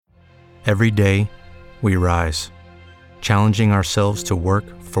Every day, we rise, challenging ourselves to work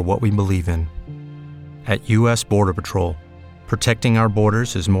for what we believe in. At U.S. Border Patrol, protecting our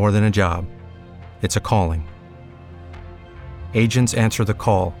borders is more than a job. It's a calling. Agents answer the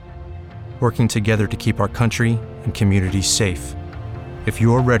call, working together to keep our country and communities safe. If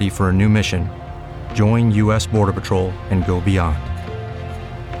you're ready for a new mission, join U.S. Border Patrol and go beyond.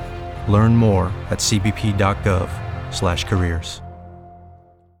 Learn more at cbp.gov/careers.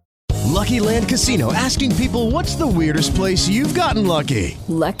 Lucky Land Casino, asking people, what's the weirdest place you've gotten lucky?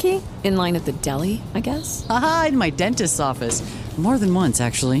 Lucky? In line at the deli, I guess? Aha, in my dentist's office. More than once,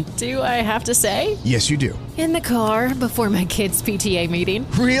 actually. Do I have to say? Yes, you do. In the car before my kids' PTA meeting.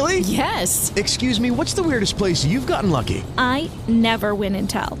 Really? Yes. Excuse me, what's the weirdest place you've gotten lucky? I never win and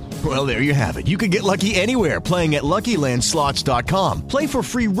tell. Well, there you have it. You can get lucky anywhere, playing at LuckyLandSlots.com. Play for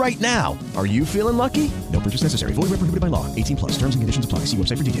free right now. Are you feeling lucky? No purchase necessary. Void where prohibited by law. 18+. Terms and conditions apply. See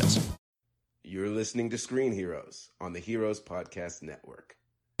website for details. You're listening to Screen Heroes on the Heroes Podcast Network.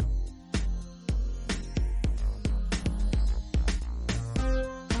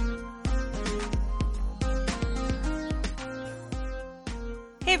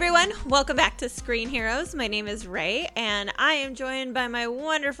 Hey everyone, welcome back to Screen Heroes. My name is Ray, and I am joined by my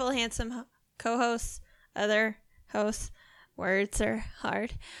wonderful, handsome co-hosts, other hosts, words are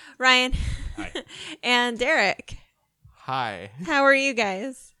hard, Ryan. Hi. And Derek. Hi. How are you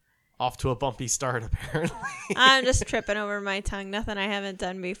guys? Off to a bumpy start, apparently. I'm just tripping over my tongue. Nothing I haven't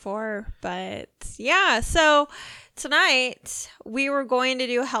done before. But yeah, so tonight we were going to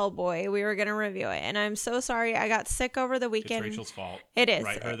do Hellboy. We were going to review it. And I'm so sorry. I got sick over the weekend. It's Rachel's fault. It is.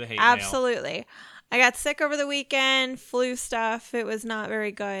 Write her the hate Absolutely. Mail. I got sick over the weekend, flu stuff. It was not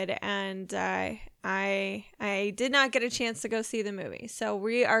very good. And I did not get a chance to go see the movie. So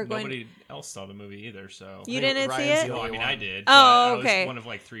we are going. Nobody else saw the movie either. So you didn't see it? Well, I mean, I did. Oh, okay. I was one of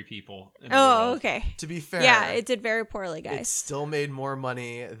like 3 people. In the Oh, world. okay. To be fair, yeah, it did very poorly, guys. It still made more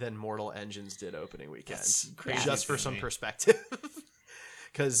money than Mortal Engines did opening weekend. That's crazy. Just for some perspective.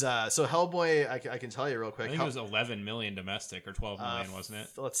 Because so Hellboy, I can tell you real quick. I think it was 11 million domestic or 12 million, wasn't it?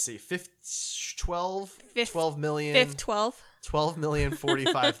 Let's see, 12 million.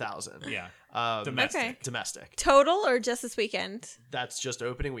 12,045,000. Yeah. Domestic. Okay. Domestic. Total or just this weekend? That's just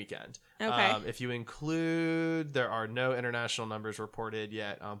opening weekend. Okay. If you include, there are no international numbers reported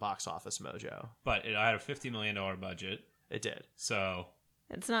yet on Box Office Mojo. But it had a $50 million budget. It did. So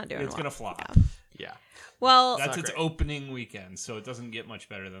it's not doing it's well. going to flop. Yeah. Well, that's its opening weekend, so it doesn't get much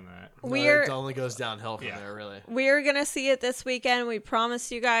better than that. It only goes downhill from there, really. We're going to see it this weekend. We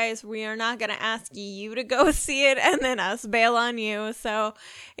promise you guys we are not going to ask you to go see it and then us bail on you. So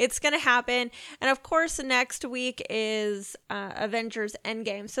it's going to happen. And of course, next week is Avengers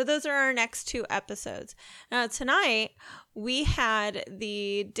Endgame. So those are our next 2 episodes. Now, tonight, we had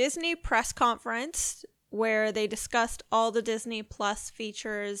the Disney press conference where they discussed all the Disney Plus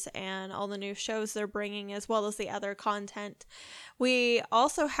features and all the new shows they're bringing, as well as the other content. We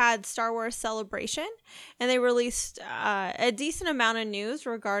also had Star Wars Celebration, and they released a decent amount of news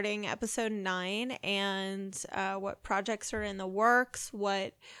regarding Episode 9 and what projects are in the works,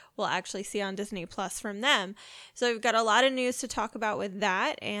 what we'll actually see on Disney Plus from them. So we've got a lot of news to talk about with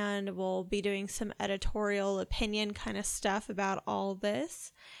that, and we'll be doing some editorial opinion kind of stuff about all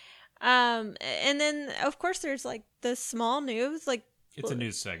this. And then of course there's like the small news, like it's a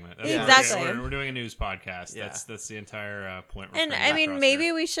news segment. That's exactly. We're doing a news podcast. Yeah. That's the entire point. And I mean,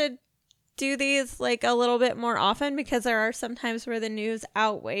 maybe we should do these like a little bit more often because there are some times where the news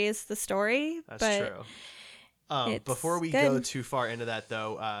outweighs the story. That's true. Before we go too far into that,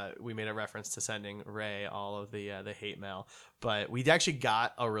 though, we made a reference to sending Ray all of the hate mail, but we actually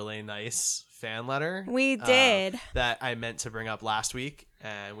got a really nice fan letter. We did. That I meant to bring up last week,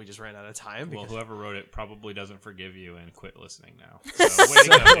 and we just ran out of time. Well, whoever wrote it probably doesn't forgive you and quit listening now. So, way to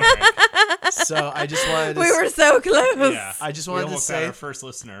go, Eric. So I just wanted to we were so close. Yeah, I just wanted to say our first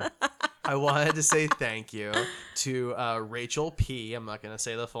listener. I wanted to say thank you to Rachel P. I'm not going to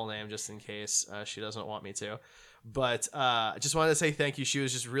say the full name just in case she doesn't want me to. But I just wanted to say thank you. She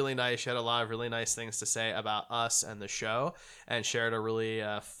was just really nice. She had a lot of really nice things to say about us and the show and shared a really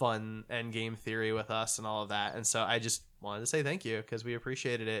fun endgame theory with us and all of that. And so I just wanted to say thank you because we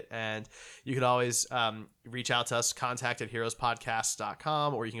appreciated it. And you could always reach out to us,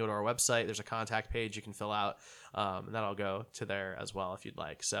 contact@heroespodcast.com, or you can go to our website. There's a contact page you can fill out. And that'll go to there as well if you'd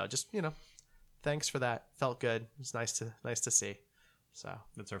like. So just, thanks for that. Felt good. It was nice to see. So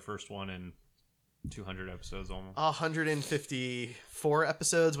that's our first one in 200 episodes almost. 154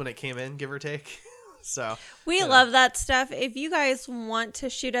 episodes when it came in, give or take. So we love that stuff. If you guys want to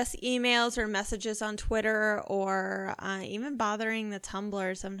shoot us emails or messages on Twitter, or even bothering the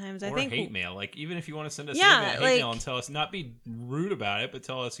Tumblr sometimes, I think hate mail. Like, even if you want to send us Yeah, hate mail and tell us, not be rude about it, but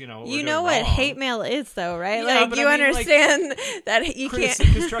tell us, what we're you doing know what wrong. hate mail is, though, right? Yeah, Like, but you I mean, understand that you can't.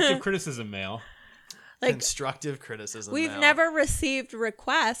 Constructive criticism mail. Like, constructive criticism. we've mail. never received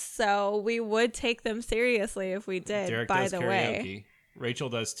requests, so we would take them seriously if we did. Derek by does the karaoke. way, Rachel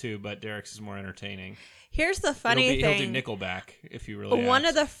does too, but Derek's is more entertaining. here's the funny He'll thing. do Nickelback if you really One ask,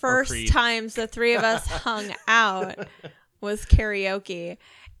 of the or first Creed. times the three of us hung out was karaoke,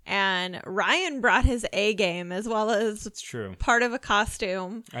 and Ryan brought his A game as well as It's true. part of a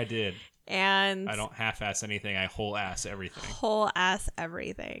costume, I did. and I don't half-ass anything. I whole-ass everything. whole ass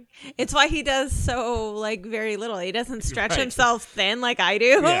everything. It's why he does so very little. He doesn't stretch Right. himself thin like I do.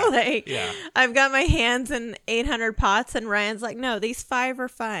 Yeah. Yeah. I've got my hands in 800 pots, and Ryan's like, no, these 5 are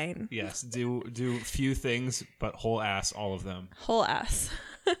fine. Yes, do few things, but whole ass all of them. Whole ass.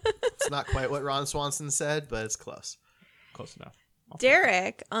 It's not quite what Ron Swanson said, but it's close. Close enough.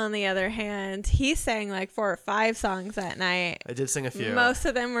 Derek, on the other hand, he sang 4 or 5 songs that night. I did sing a few. Most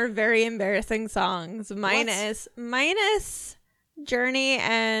of them were very embarrassing songs, minus Journey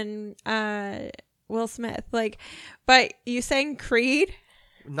and Will Smith. But you sang Creed?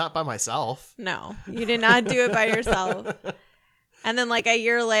 Not by myself. No, you did not do it by yourself. And then a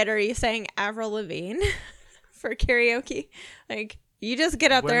year later, you sang Avril Lavigne for karaoke. You just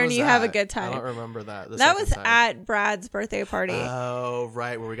get up When there and was you have a that? good time. I don't remember that. The That second was time. at Brad's birthday party. Oh,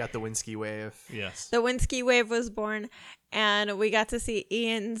 right, where we got the Winsky wave. Yes. The Winsky Wave was born, and we got to see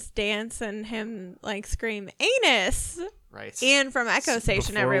Ian's dance and him scream anus. Right. Ian from Echo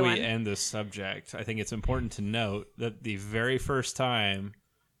Station, Before everyone. we end this subject, I think it's important to note that the very first time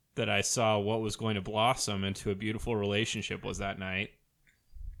that I saw what was going to blossom into a beautiful relationship was that night.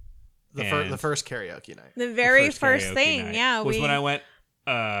 The first karaoke night. The very first karaoke thing, night yeah. was when I went,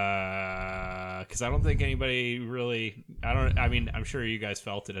 because I don't think anybody really, I'm sure you guys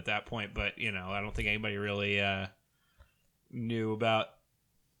felt it at that point, but, I don't think anybody really knew about,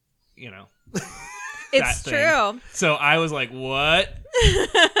 It's true. So I was like, what?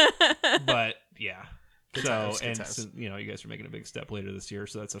 But, yeah. Good So, times, good and times. so, you guys are making a big step later this year,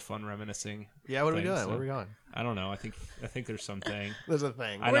 so that's a fun reminiscing. Yeah, what are we thing, doing? so- Where are we going? I don't know. I think there's something. There's a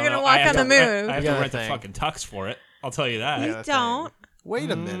thing. I We're don't gonna know. walk I have on the to moon. I have We to got a rent the thing. fucking tux for it. I'll tell you that. You don't. Wait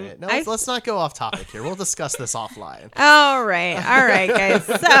a minute. No, I- let's not go off topic here. We'll discuss this offline. All right, guys.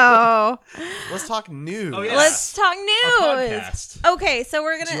 So Let's talk news. Oh, yeah. let's talk Our news. podcast. Okay, so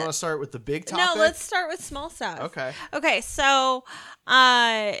we're Do you gonna. want to start with the big topic? No, let's start with small stuff. Okay. Okay, so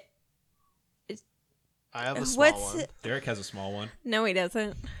I have a small what's one. Derek has a small one. no, he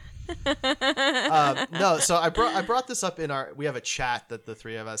doesn't. No, so I brought this up in we have a chat that the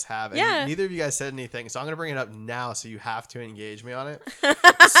three of us have, and Yeah. neither of you guys said anything, so I'm gonna bring it up now, so you have to engage me on it.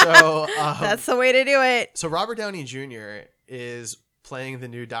 So That's the way to do it. so Robert Downey Jr. is playing the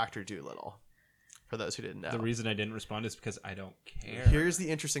new Dr. Dolittle. For those who didn't know, The reason I didn't respond is because I don't care. here's the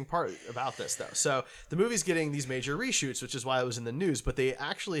interesting part about this, though. So the movie's getting these major reshoots, which is why it was in the news, but they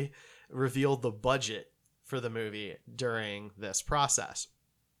actually revealed the budget for the movie during this process.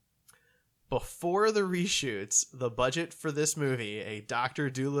 Before the reshoots, the budget for this movie, a Dr.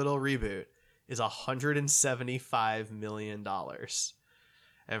 Dolittle reboot, is $175 million.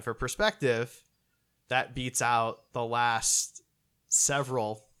 And for perspective, that beats out the last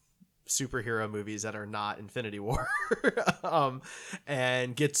several superhero movies that are not Infinity War.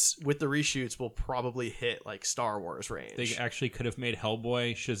 And gets, with the reshoots, will probably hit Star Wars range. They actually could have made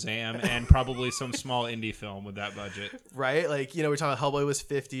Hellboy, Shazam, and probably some small indie film with that budget. Right? We're talking about Hellboy was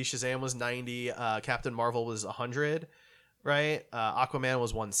 50, Shazam was 90, Captain Marvel was 100, right? Aquaman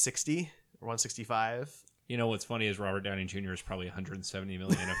was 160 or 165. You know what's funny is Robert Downey Jr. is probably 170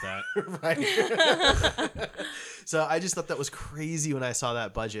 million of that. Right. So I just thought that was crazy when I saw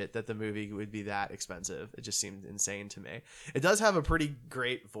that budget, that the movie would be that expensive. It just seemed insane to me. It does have a pretty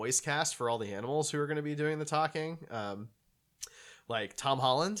great voice cast for all the animals who are going to be doing the talking. Tom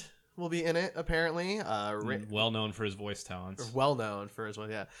Holland will be in it, apparently. Well known for his voice talents. Well known for his one,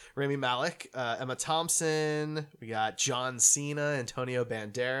 yeah. Rami Malek, Emma Thompson. We got John Cena, Antonio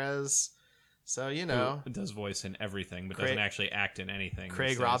Banderas. So Who does voice in everything, but doesn't actually act in anything. Craig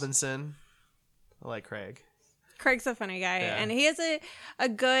these days. Robinson. I like Craig. Craig's a funny guy, Yeah. and he has a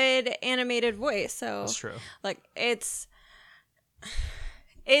good animated voice. So That's true.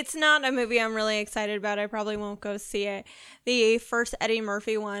 It's not a movie I'm really excited about. I probably won't go see it. The first Eddie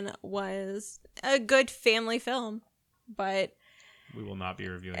Murphy one was a good family film, but We will not be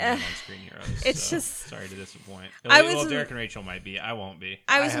reviewing them on Screen Heroes. It's so just- sorry to disappoint. I was- Well, Derek and Rachel might be. I won't be.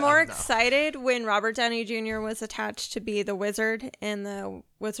 I was more no. excited when Robert Downey Jr. was attached to be the wizard in the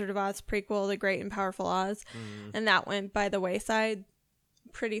Wizard of Oz prequel, The Great and Powerful Oz, and that went by the wayside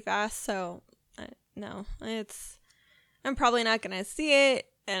pretty fast. So, no, I'm probably not gonna see it,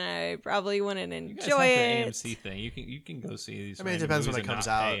 and I probably wouldn't You guys enjoy have it. the AMC thing. You can go see these. I mean, it random depends when movies it and comes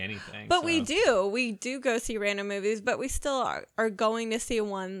not out. pay anything, But so. we do go see random movies, but we still are going to see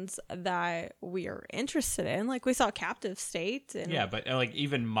ones that we are interested in. Like we saw Captive State. And Yeah, but like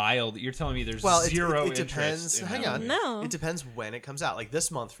even mild. You're telling me there's Well, zero it depends. interest in Hang that on. movie. No. It depends when it comes out. Like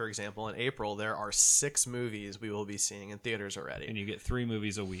this month, for example, in April, there are 6 movies we will be seeing in theaters already. And you get 3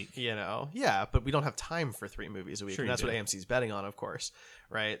 movies a week. You know, yeah, but we don't have time for 3 movies a week, Sure and you that's what do. AMC's betting on, of course,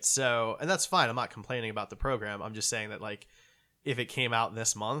 right? So, and that's fine. I'm not complaining about the program. I'm just saying that, like, if it came out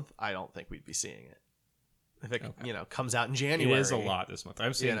this month, I don't think we'd be seeing it. If it, comes out in January, It is a lot this month.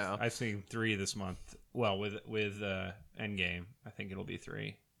 I've seen know. I've seen 3 this month. Well, with Endgame, I think it'll be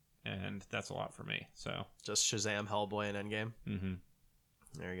 3, and that's a lot for me. So Just Shazam, Hellboy, and Endgame. mhm.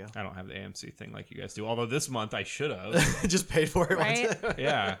 There you I don't have the AMC thing like you guys do. Although this month I should have. go. Just paid for it. Right? once.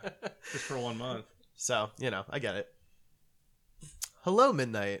 Yeah, just for 1 month. So, I get it. Hello,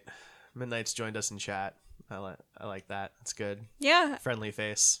 Midnight. Midnight's joined us in chat. I like that. That's good. Yeah. Friendly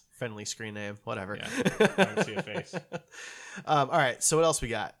face, friendly screen name, whatever. Yeah, I don't see a face. All right. So what else we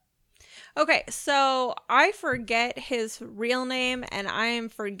got? Okay, so I forget his real name, and I am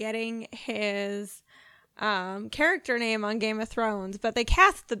forgetting his character name on Game of Thrones, but they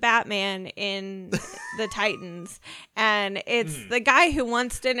cast the Batman in the Titans, and it's the guy who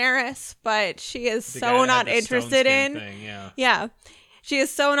wants Daenerys, but she is The guy so that had not the interested stone in. skin thing, yeah. Yeah. She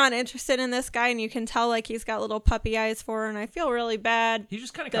is so not interested in this guy, and you can tell like he's got little puppy eyes for her, and I feel really bad. He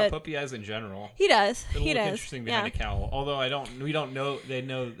just kind of that- got puppy eyes in general. He does. It'll He look does. interesting Yeah. behind a cowl. Although we don't know.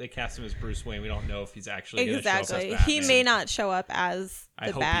 They cast him as Bruce Wayne. We don't know if he's actually going to show up Exactly. as He Batman. may not show up as the I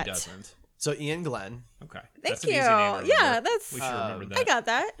hope Bat. he doesn't. So Ian Glenn. Okay. Thank That's an you. easy name to remember. Yeah, that's. We should remember that. I got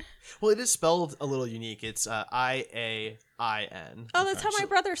that. Well, it is spelled a little unique. It's I-A-I-N. Oh, that's how my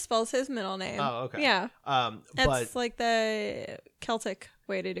brother spells his middle name. Oh, okay. Yeah, But that's like the Celtic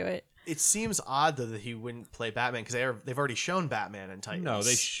way to do it. it seems odd though that he wouldn't play Batman because they've already shown Batman in Titans. No,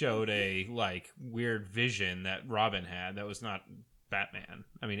 they showed a like weird vision that Robin had. That was not Batman.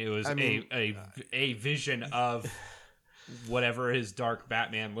 I mean, it was a vision of whatever his dark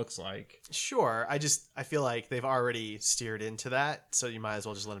Batman looks like. Sure. I feel like they've already steered into that, so you might as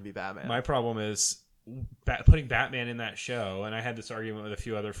well just let him be Batman. My problem is putting Batman in that show, and I had this argument with a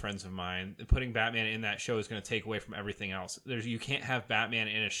few other friends of mine. Putting Batman in that show is going to take away from everything else. You can't have Batman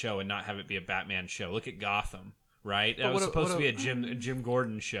in a show and not have it be a Batman show. Look at Gotham, right? That was supposed to be a Jim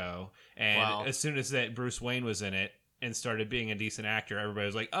Gordon show, and Wow. as soon as that Bruce Wayne was in it and started being a decent actor, everybody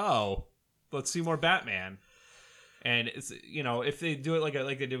was like, "Oh, let's see more Batman." And it's if they do it like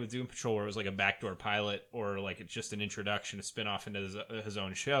they did with Doom Patrol, where it was like a backdoor pilot, or like it's just an introduction, a spin off into his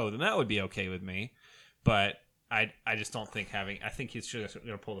own show, then that would be okay with me. But I just don't think I think he's just going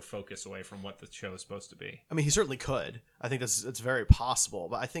to pull the focus away from what the show is supposed to be. I mean, he certainly could. I think it's very possible,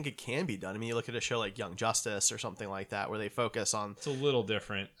 but I think it can be done. I mean, you look at a show like Young Justice or something like that, where they focus on. It's a little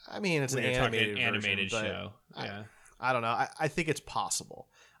different. I mean, it's when an you're talking animated version, but show. Yeah. I don't know. I think it's possible.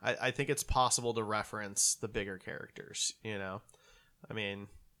 I think it's possible to reference the bigger characters. I mean,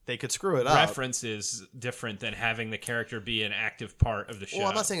 they could screw it up. Reference is different than having the character be an active part of the show. Well,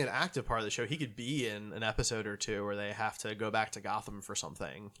 I'm not saying an active part of the show. He could be in an episode or two where they have to go back to Gotham for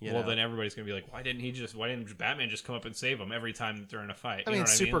something. Well, then everybody's gonna be like, why didn't Batman just come up and save him every time they're in a fight? I mean,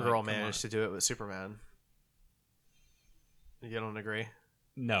 Supergirl Like, managed to do it with Superman. You don't agree?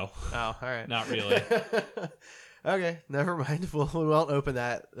 No. Oh, all right. Not really. Okay, never mind. We won't open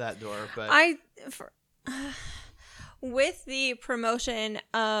that door. But with the promotion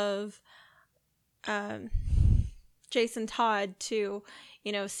of Jason Todd to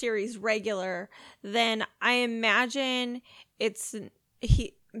series regular, then I imagine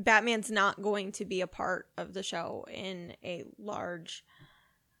Batman's not going to be a part of the show in a large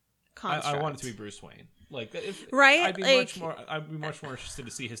construct. I want it to be Bruce Wayne. Like, right? I'd be much more interested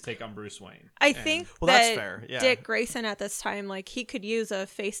to see his take on Bruce Wayne. I think that's fair. Yeah. Dick Grayson at this time, like, he could use a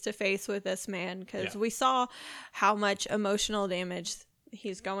face-to-face with this man because we saw how much emotional damage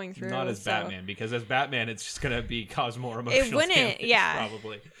he's going through. Not as Batman, because as Batman, it's just going to cause more emotional damage,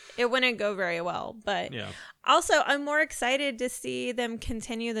 probably. It wouldn't go very well. But also, I'm more excited to see them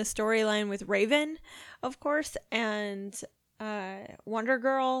continue the storyline with Raven, of course, and Wonder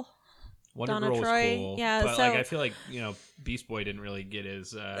Girl. Wonder Donna Girl was Troy. cool. Yeah, but so like I feel like Beast Boy didn't really get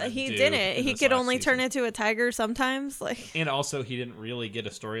his. he due didn't. in He this could last only turn season. into a tiger sometimes. Like, And also, he didn't really get a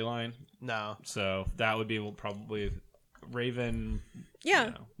storyline. No. So that would be probably Raven. Yeah.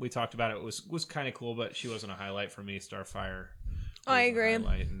 You know, we talked about it. Was kind of cool, but she wasn't a highlight for me. Starfire. I was a agree.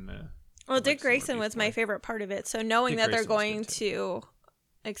 highlight, and, well, I Dick like some more Grayson was Beast my Boy. favorite part of it. So knowing Dick that they're Grayson was going good, to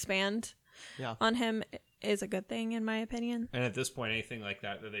expand Yeah. on him is a good thing, in my opinion. And at this point, anything like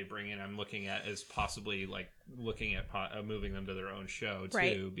that they bring in, I'm looking at as possibly like looking at moving them to their own show too,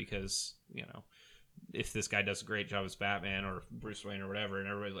 Right. because if this guy does a great job as Batman or Bruce Wayne or whatever, and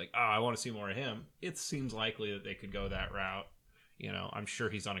everybody's like, oh, I want to see more of him, it seems likely that they could go that route. I'm sure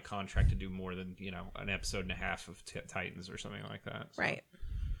he's on a contract to do more than an episode and a half of Titans or something like that. So. Right.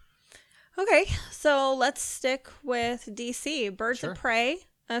 Okay, so let's stick with DC. Birds of Prey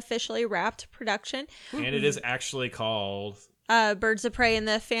officially wrapped production. And it is actually called Birds of Prey and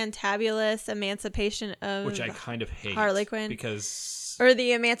the Fantabulous Emancipation of which I kind of hate Harley Quinn. because Or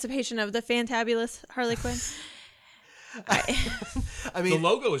the Emancipation of the Fantabulous Harley Quinn. I mean, the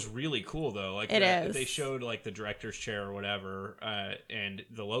logo is really cool though. Like It is. they showed like the director's chair or whatever, and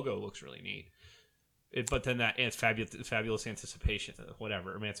the logo looks really neat. But then it's fabulous anticipation,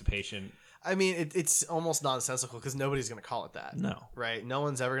 whatever, emancipation. I mean, it's almost nonsensical because nobody's going to call it that. No. Right? No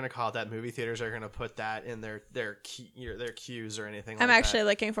one's ever going to call it that. Movie theaters are going to put that in their cues or anything I'm like actually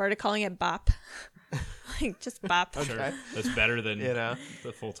looking forward to calling it Bop. Like, just Bop. that. Sure, Okay. that's better than You know?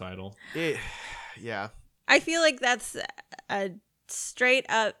 the full title. Yeah. I feel like that's a straight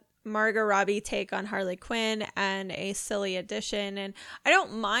up Margot Robbie take on Harley Quinn and a silly addition. And I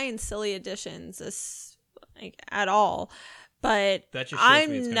don't mind silly additions at all. But That just shows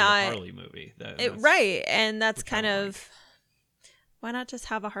me it's I'm gonna be not a Harley movie. right, and that's which I kind don't of why not just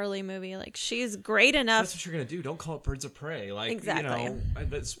have a Harley movie? Like, she's great enough. That's what you're gonna do. Don't call it Birds of Prey. Like Exactly.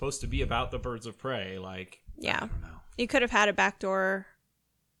 That's supposed to be about the Birds of Prey. Like Yeah. I don't know. You could have had a backdoor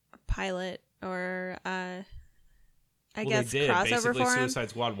pilot or I guess they did. crossover Basically, for him. Suicide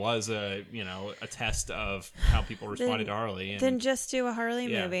Squad was a test of how people responded to Harley. And Then just do a Harley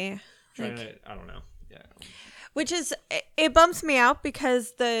Yeah. movie. trying Like, to, I don't know. Yeah. which is it bumps me out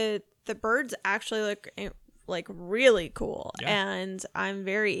because the birds actually look like really cool, Yeah. and I'm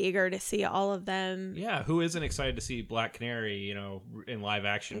very eager to see all of them. Yeah, who isn't excited to see Black Canary, in live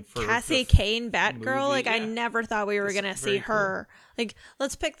action for Cassie the Kane Batgirl, movie? like I Yeah. never thought we were It's gonna see very her. Like,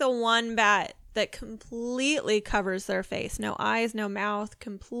 let's pick the one bat that completely covers their face, no eyes, no mouth,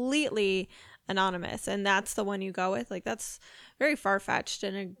 completely anonymous, and that's the one you go with. Like, that's very far-fetched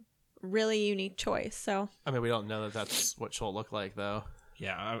and a really unique choice. So I mean, we don't know that that's what she'll look like, though.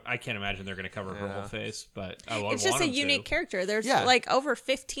 Yeah, I can't imagine they're going to cover her Yeah. whole face, but I would it's just want a them unique to. character. There's Yeah. like over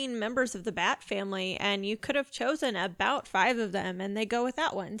 15 members of the Bat family, and you could have chosen about 5 of them, and they go with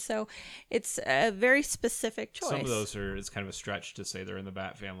that one. So it's a very specific choice. Some of those it's kind of a stretch to say they're in the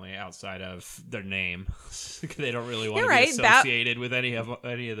Bat family outside of their name. They don't really want You're to right, be associated with any of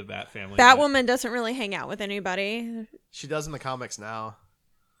the Bat family. Batwoman doesn't really hang out with anybody. She does in the comics now.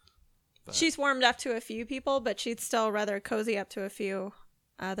 She's warmed up to a few people, but she'd still rather cozy up to a few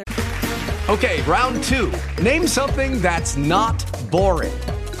other. Okay, round 2. Name something that's not boring.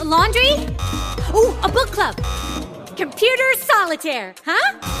 A laundry? Ooh, a book club. Computer solitaire,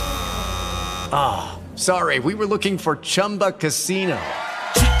 huh? Ah, sorry, we were looking for Chumba Casino.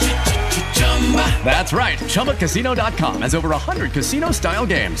 That's right, ChumbaCasino.com has over 100 casino-style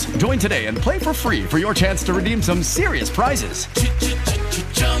games. Join today and play for free for your chance to redeem some serious prizes.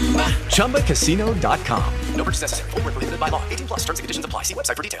 ChumbaCasino.com. No purchase necessary. Void where prohibited by law. 18+ terms and conditions apply. See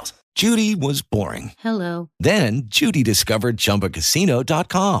website for details. Judy was boring. Hello. Then Judy discovered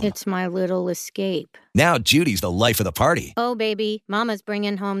ChumbaCasino.com. It's my little escape. Now Judy's the life of the party. Oh, baby, mama's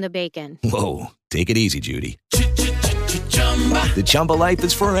bringing home the bacon. Whoa, take it easy, Judy. The Chumba life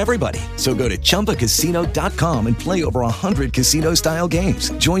is for everybody. So go to ChumbaCasino.com and play over 100 casino-style games.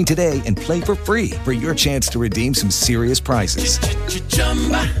 Join today and play for free for your chance to redeem some serious prizes.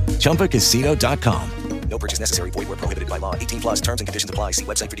 ChumbaCasino.com. No purchase necessary. Void where prohibited by law. 18+ terms and conditions apply. See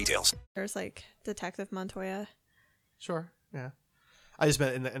website for details. There's like Detective Montoya. Sure, yeah. I just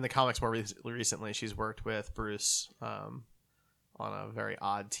meant in the comics more recently, she's worked with Bruce on a very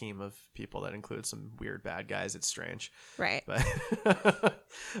odd team of people that includes some weird bad guys. It's strange. Right. But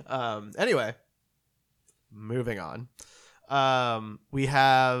anyway, moving on. We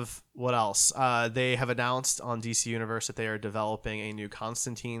have what else? They have announced on DC Universe that they are developing a new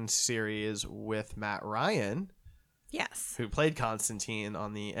Constantine series with Matt Ryan. Yes. Who played Constantine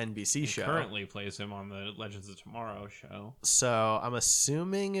on the NBC show. Currently plays him on the Legends of Tomorrow show. So I'm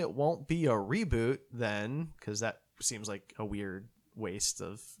assuming it won't be a reboot then, because that seems like a weird waste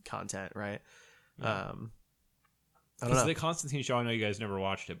of content, right? Yeah. I don't know. The Constantine show, I know you guys never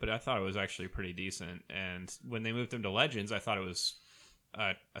watched it, but I thought it was actually pretty decent. And when they moved him to Legends, I thought it was.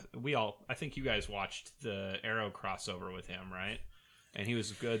 I think you guys watched the Arrow crossover with him, right? And he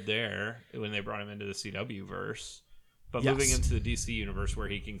was good there when they brought him into the CW verse. But moving into the DC universe where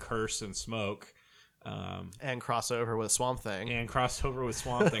he can curse and smoke. And crossover with Swamp Thing.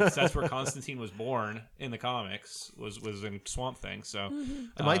 Because that's where Constantine was born in the comics, was in Swamp Thing. So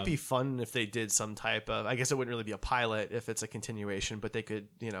it might be fun if they did some type of, I guess it wouldn't really be a pilot if it's a continuation, but they could,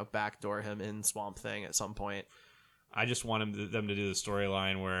 backdoor him in Swamp Thing at some point. I just want them to do the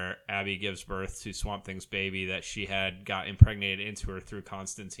storyline where Abby gives birth to Swamp Thing's baby that she got impregnated into her through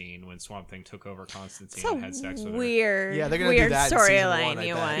Constantine when Swamp Thing took over Constantine and had sex with her. Yeah, they're gonna do that storyline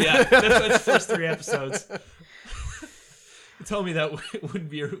you want. Yeah, that's the first 3 episodes. Tell me that would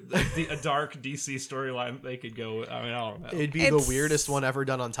be a dark DC storyline they could go. I mean, I don't know. It'd be the weirdest one ever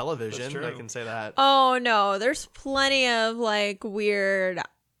done on television. I can say that. Oh no, there's plenty of weird.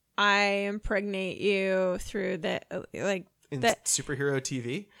 I impregnate you through superhero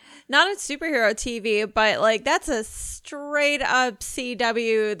TV. Not in superhero TV, but that's a straight up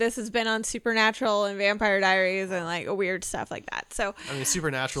CW. This has been on Supernatural and Vampire Diaries and weird stuff like that. So I mean,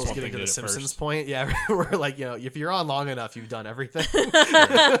 Supernatural is getting to the Simpsons point. Yeah, we're if you're on long enough, you've done everything.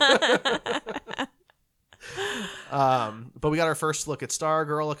 But we got our first look at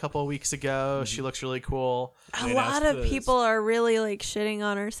Stargirl a couple of weeks ago. She looks really cool. A lot of people are really shitting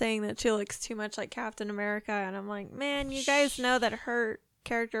on her, saying that she looks too much like Captain America, and I'm like, man, you guys know that her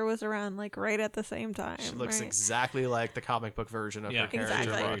character was around right at the same time. She looks right? exactly like the comic book version of her character.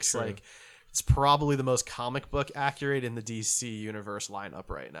 Exactly. Looks it's probably the most comic book accurate in the DC universe lineup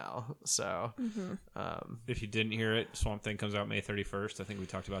right now. So, if you didn't hear it, Swamp Thing comes out May 31st. I think we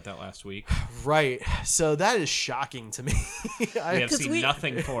talked about that last week. Right. So that is shocking to me. We have seen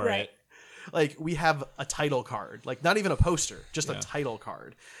nothing for it. We have a title card, not even a poster, just a title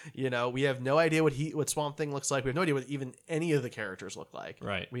card. We have no idea what Swamp Thing looks like. We have no idea what even any of the characters look like.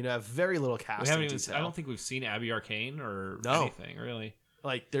 Right. We have very little casting detail. I don't think we've seen Abby Arcane or anything really.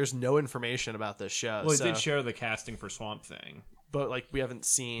 There's no information about this show. Well, it did share the casting for Swamp Thing. But, we haven't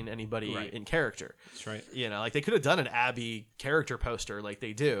seen anybody in character. That's right. They could have done an Abby character poster like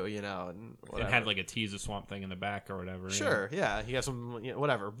they do, and had, a tease of Swamp Thing in the back or whatever. Sure, yeah. You have some,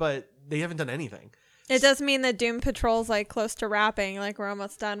 whatever. But they haven't done anything. It does mean that Doom Patrol's, close to wrapping. We're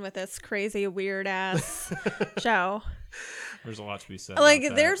almost done with this crazy, weird-ass show. There's a lot to be said about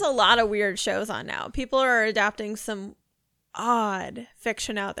that. There's a lot of weird shows on now. People are adapting some odd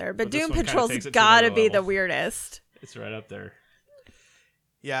fiction out there, but Doom Patrol's gotta be the weirdest. It's right up there.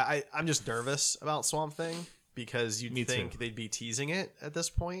 Yeah, I'm just nervous about Swamp Thing because you'd think they'd be teasing it at this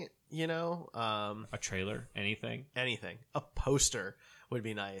point, a trailer, anything, a poster would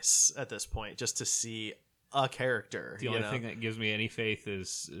be nice at this point just to see a character. The only thing that gives me any faith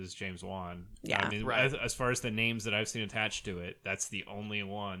is James Wan. Yeah, I mean, as far as the names that I've seen attached to it, that's the only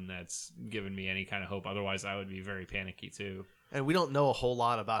one that's given me any kind of hope. Otherwise, I would be very panicky too. And we don't know a whole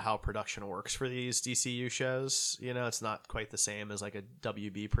lot about how production works for these DCU shows. It's not quite the same as a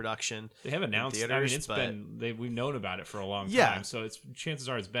WB production. They have announced. Theaters, we've known about it for a long time. Yeah. So chances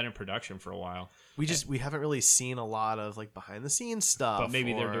are it's been in production for a while. We haven't really seen a lot of behind the scenes stuff. But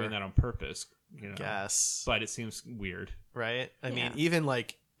maybe they're doing that on purpose. Guess. But it seems weird, right? I mean, even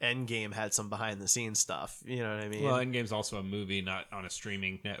Endgame had some behind the scenes stuff. You know what I mean? Well, Endgame's also a movie, not on a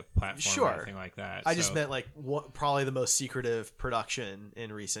streaming platform or anything like that. I just meant probably the most secretive production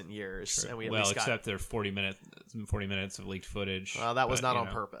in recent years. Sure. And we except their 40 minutes of leaked footage. Well, that was not on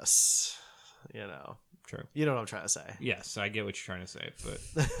purpose. True. You know what I'm trying to say. Yes, I get what you're trying to say, but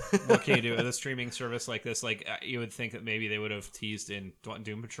what can you do with a streaming service like this? You would think that maybe they would have teased in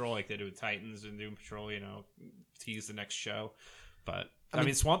Doom Patrol, like they do with Titans and Doom Patrol. Tease the next show, but. I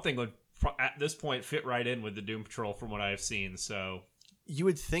mean, Swamp Thing would, at this point, fit right in with the Doom Patrol from what I've seen, so... You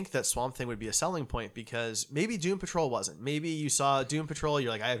would think that Swamp Thing would be a selling point because maybe Doom Patrol wasn't. Maybe you saw Doom Patrol, you're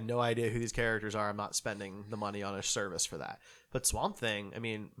like, I have no idea who these characters are. I'm not spending the money on a service for that. But Swamp Thing, I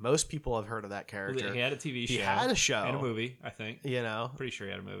mean, most people have heard of that character. He had a TV show. He had a show. And a movie, I think. Pretty sure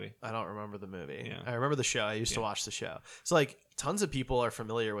he had a movie. I don't remember the movie. Yeah. I remember the show. I used to watch the show. So, tons of people are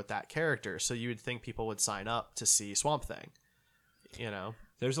familiar with that character, so you would think people would sign up to see Swamp Thing.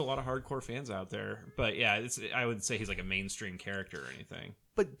 There's a lot of hardcore fans out there, but yeah, I would say he's a mainstream character or anything.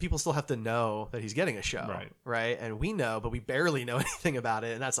 But people still have to know that he's getting a show, right? And we know, but we barely know anything about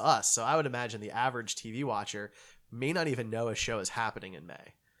it, and that's us. So I would imagine the average TV watcher may not even know a show is happening in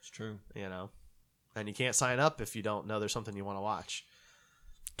May. It's true. And you can't sign up if you don't know there's something you want to watch.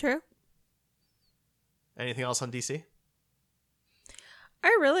 True. Anything else on DC?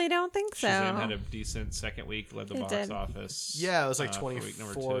 I really don't think so. Shazam had a decent second week, led the box did. office. Yeah, it was like for week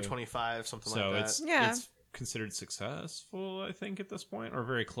number 24, 2. 25, something So like that. it's considered successful, I think, at this point, or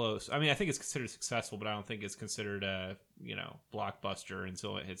very close. I mean, I think it's considered successful, but I don't think it's considered a blockbuster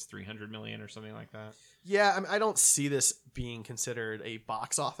until it hits 300 million or something like that. Yeah, I mean, I don't see this being considered a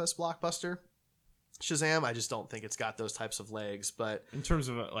box office blockbuster. Shazam, I just don't think it's got those types of legs. But in terms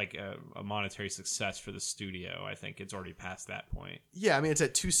of a monetary success for the studio, I think it's already past that point. Yeah, I mean, it's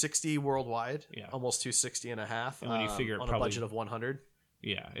at 260 worldwide. Yeah, almost 260 and a half. And when you figure on a budget of 100.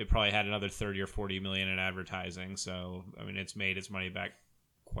 Yeah, it probably had another 30 or 40 million in advertising. So I mean, it's made its money back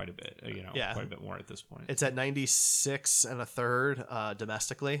quite a bit. Quite a bit more at this point. It's at 96 and a third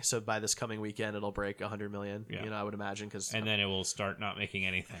domestically. So by this coming weekend, it'll break 100 million. Yeah. I would imagine and then it will start not making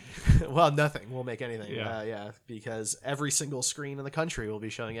anything. Well, nothing will make anything. Yeah. Because every single screen in the country will be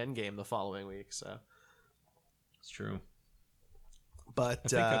showing Endgame the following week. So it's true. But I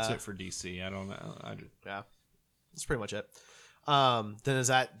think that's it for DC. I don't know. Yeah, that's pretty much it. Then does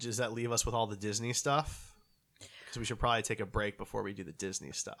that leave us with all the Disney stuff? Because we should probably take a break before we do the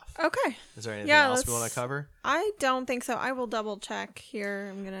Disney stuff. Okay. Is there anything else we want to cover? I don't think so. I will double check here.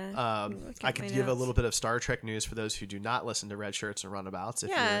 I'm gonna. I could give a little bit of Star Trek news for those who do not listen to Red Shirts and Runabouts.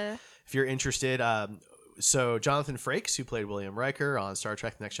 If you're interested. So Jonathan Frakes, who played William Riker on Star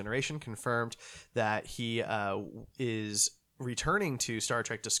Trek: The Next Generation, confirmed that he is returning to Star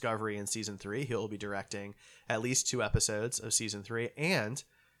Trek Discovery in season 3. He'll be directing at least 2 episodes of season 3, and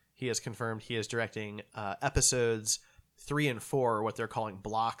he has confirmed he is directing episodes 3 and 4, what they're calling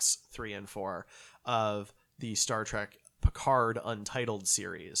blocks 3 and 4 of the Star Trek Picard Untitled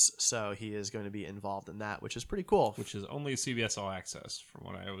series. So he is going to be involved in that, which is pretty cool. Which is only CBS All Access, from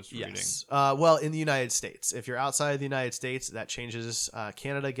what I was reading. Yes. Well, in the United States. If you're outside of the United States, that changes.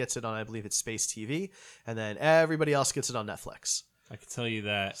 Canada gets it on, I believe it's Space TV, and then everybody else gets it on Netflix. I can tell you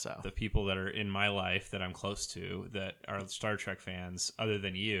that the people that are in my life that I'm close to that are Star Trek fans, other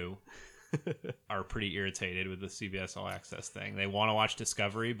than you, are pretty irritated with the CBS All Access thing. They want to watch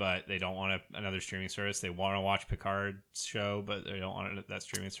Discovery, but they don't want another streaming service. They want to watch Picard's show, but they don't want that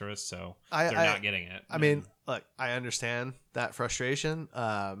streaming service, so they're not getting it. I mean, look, I understand that frustration.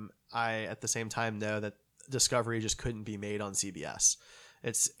 I, at the same time, know that Discovery just couldn't be made on CBS.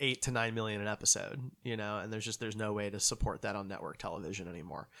 It's $8 to $9 million an episode, and there's no way to support that on network television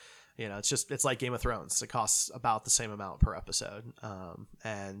anymore. It's like Game of Thrones. It costs about the same amount per episode,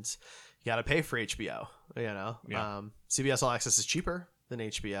 and you got to pay for HBO. CBS All Access is cheaper than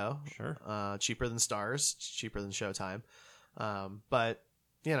HBO. Sure. Cheaper than Starz. Cheaper than Showtime. But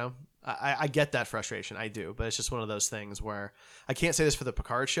I get that frustration. I do, but it's just one of those things where I can't say this for the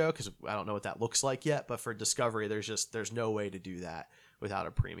Picard show because I don't know what that looks like yet. But for Discovery, there's no way to do that without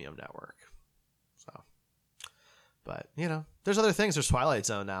a premium network. So, but there's other things. There's Twilight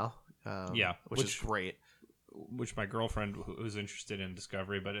Zone now. Which is great. Which my girlfriend, who's interested in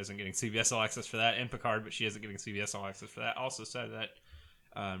Discovery but isn't getting CBS All Access for that, and Picard, but she isn't getting CBS All Access for that, also said that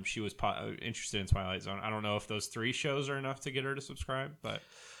she was interested in Twilight Zone. I don't know if those 3 shows are enough to get her to subscribe, but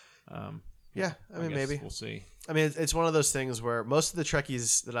I mean, maybe we'll see. I mean, it's one of those things where most of the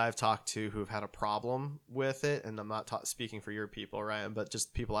Trekkies that I've talked to who've had a problem with it, and I'm not speaking for your people, Ryan, but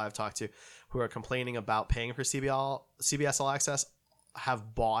just people I've talked to who are complaining about paying for CBS All Access,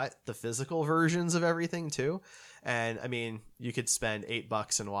 have bought the physical versions of everything too. And I mean, you could spend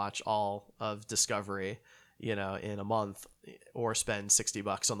 $8 and watch all of Discovery, in a month, or spend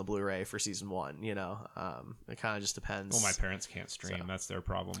 $60 on the Blu-ray for season 1. It kind of just depends. Well, my parents can't stream. That's their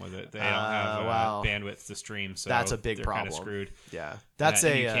problem with it. They don't have bandwidth to stream, so that's a big they're problem. Kind of screwed. Yeah,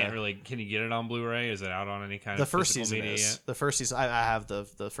 you can't really. Can you get it on Blu-ray? Is it out on any kind the of first physical season media is yet? The first season. I have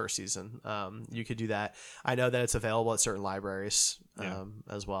the first season. You could do that. I know that it's available at certain libraries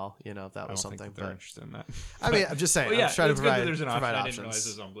as well. If that was something. Think they're interested in that. I mean, I'm just saying. Well, I'm trying to provide. There's an option. Provide I options. didn't realize it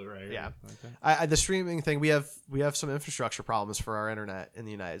was on Blu-ray. Yeah. Okay. The streaming thing. We have some infrastructure problems for our internet in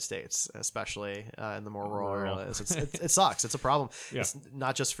the United States, especially in the more rural areas. It sucks. It's a problem. Yeah. It's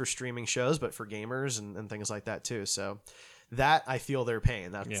not just for streaming shows, but for gamers and things like that too. So that I feel their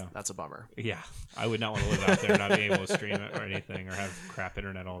pain. That's a bummer. Yeah, I would not want to live out there, not being able to stream it or anything, or have crap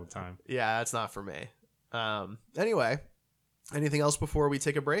internet all the time. Yeah, that's not for me. Anyway, anything else before we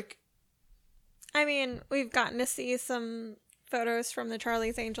take a break? I mean, we've gotten to see some photos from the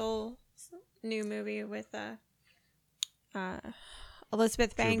Charlie's Angels new movie with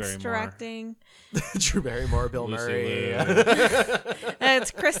Elizabeth Banks directing. Drew Barrymore, Bill Murray.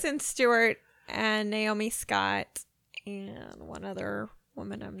 It's Kristen Stewart and Naomi Scott and one other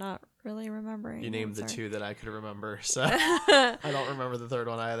woman I'm not really remembering. You named the 2 that I could remember, so I don't remember the third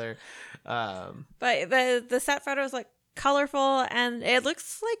one either. But the set photos look colorful, and it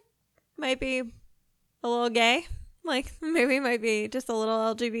looks like might be a little gay. Like, maybe might be just a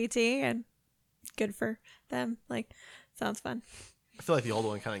little LGBT, and good for them. Like, sounds fun. I feel like the old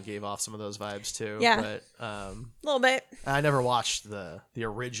one kind of gave off some of those vibes too. Yeah. But, a little bit. I never watched the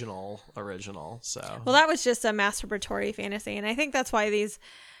original, so. Well, that was just a masturbatory fantasy, and I think that's why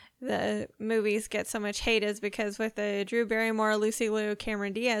the movies get so much hate, is because with the Drew Barrymore, Lucy Liu,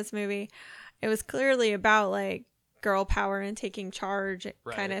 Cameron Diaz movie, it was clearly about like girl power and taking charge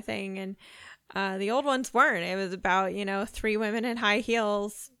kind of thing, and the old ones weren't. It was about, you know, 3 women in high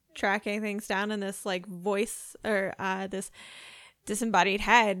heels tracking things down, and this like voice or this disembodied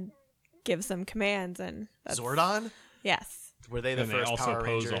head gives them commands, and Zordon? Yes. Were they the and first they also Power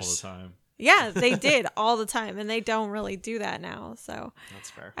pose Rangers? all the time. Yeah, they did all the time, and they don't really do that now. So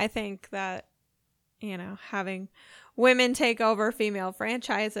that's fair. I think that, you know, having women take over female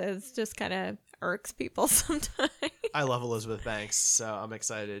franchises just kind of irks people sometimes. I love Elizabeth Banks, so I'm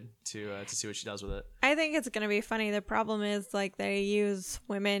excited to see what she does with it. I think it's going to be funny. The problem is, like, they use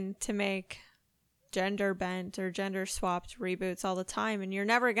women to make gender bent or gender swapped reboots all the time, and you're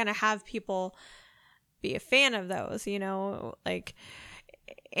never going to have people be a fan of those, you know? Like,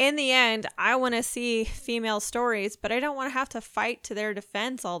 in the end, I want to see female stories, but I don't want to have to fight to their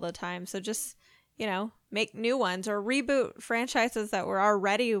defense all the time. So just, you know, make new ones or reboot franchises that were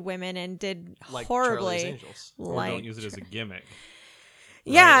already women and did like horribly. Charlie's Angels. Or don't use it as a gimmick.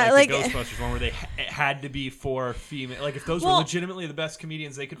 Yeah, like like the Ghostbusters one where it had to be for female. Like if those were legitimately the best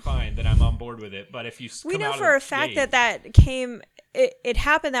comedians they could find, then I'm on board with it. But if you we come know out for of a fact gate, that came, it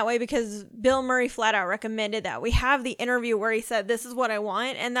happened that way because Bill Murray flat out recommended that. We have the interview where he said, "This is what I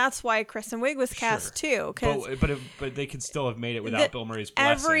want," and that's why Kristen Wiig was cast too. but they could still have made it without Bill Murray's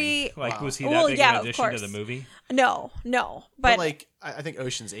blessing. Was he that big an addition to the movie? No, but like I think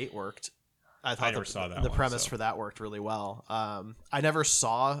Ocean's 8 worked. I thought never saw that the one, premise so. for that worked really well. I never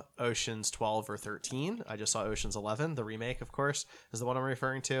saw Ocean's 12 or 13. I just saw Ocean's 11. The remake, of course, is the one I'm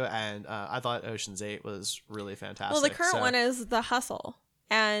referring to. And I thought Ocean's 8 was really fantastic. Well, the current one is The Hustle,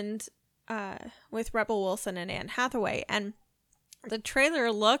 and with Rebel Wilson and Anne Hathaway. And the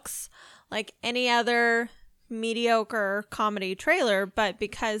trailer looks like any other mediocre comedy trailer, but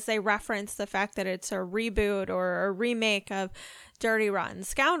because they reference the fact that it's a reboot or a remake of Dirty Rotten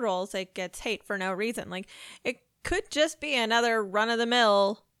Scoundrels, it gets hate for no reason. Like, it could just be another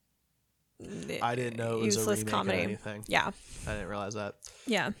run-of-the-mill I didn't know it was useless a remake comedy. or anything. Yeah. I didn't realize that.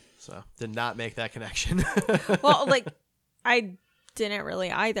 Yeah. So, did not make that connection. Well, like, I didn't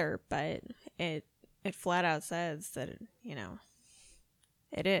really either, but it flat out says that, you know,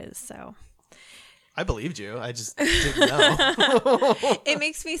 it is, so... I believed you. I just didn't know. It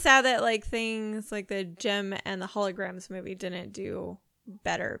makes me sad that like things like the Gem and the Holograms movie didn't do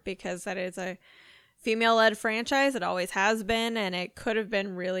better, because that is a female-led franchise. It always has been, and it could have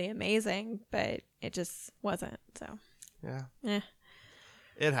been really amazing, but it just wasn't. So yeah,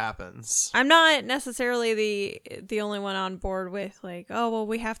 it happens. I'm not necessarily the only one on board with like, oh well,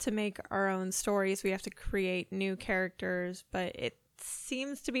 we have to make our own stories. We have to create new characters, but it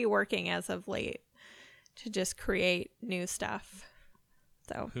seems to be working as of late to just create new stuff.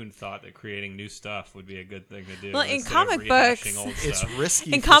 So who thought that creating new stuff would be a good thing to do? Well, in comic books, it's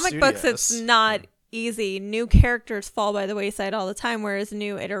risky. In comic books, it's not easy. New characters fall by the wayside all the time, whereas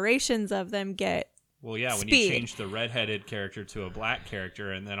new iterations of them get Well, yeah, when you change the redheaded character to a black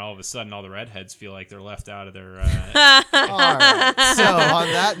character, and then all of a sudden all the redheads feel like they're left out of their... All right. So on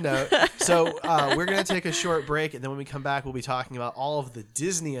that note, we're going to take a short break, and then when we come back, we'll be talking about all of the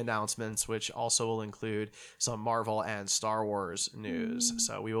Disney announcements, which also will include some Marvel and Star Wars news.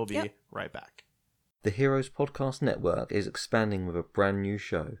 So we will be right back. The Heroes Podcast Network is expanding with a brand new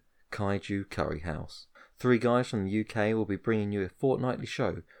show, Kaiju Curry House. 3 guys from the UK will be bringing you a fortnightly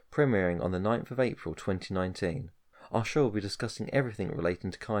show premiering on the 9th of April 2019. Our show will be discussing everything relating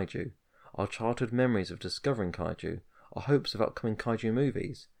to kaiju, our childhood memories of discovering kaiju, our hopes of upcoming kaiju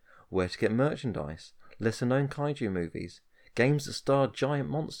movies, where to get merchandise, lesser known kaiju movies, games that star giant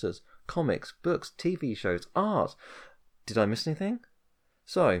monsters, comics, books, TV shows, art. Did I miss anything?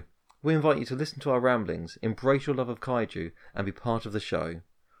 So, we invite you to listen to our ramblings, embrace your love of kaiju, and be part of the show.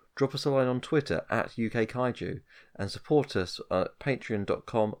 Drop us a line on Twitter at UK Kaiju and support us at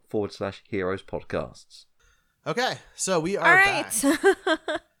patreon.com/Heroes Podcasts. Okay, so we are back.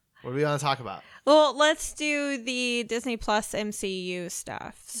 What do we want to talk about? Well, let's do the Disney Plus MCU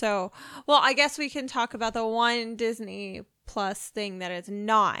stuff. So, well, I guess we can talk about the one Disney Plus thing that is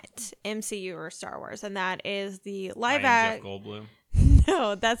not MCU or Star Wars, and that is the live action. Jeff Goldblum.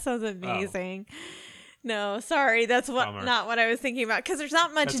 No, that sounds amazing. No, sorry, that's Bummer. not what I was thinking about, because there's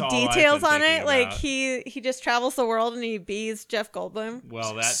not much That's all I've details been on it. thinking Like about. he just travels the world and he bees Jeff Goldblum.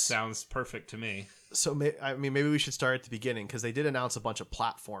 Well, that sounds perfect to me. So maybe we should start at the beginning, because they did announce a bunch of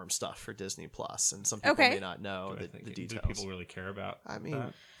platform stuff for Disney Plus, and some people may not know the details. Do people really care about? I mean,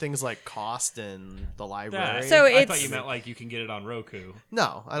 that? things like cost and the library. So I thought you meant like you can get it on Roku.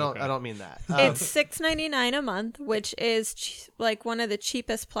 No, I don't. Okay. I don't mean that. It's $6.99 a month, which is like one of the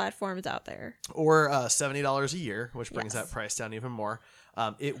cheapest platforms out there. Or $70 a year, which brings Yes. that price down even more.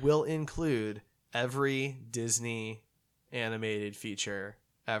 It will include every Disney animated feature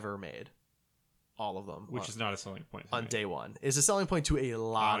ever made. All of them. Which is not a selling point to on me. day one. It's a selling point to a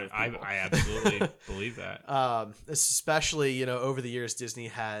lot of people. I absolutely believe that. Especially, over the years, Disney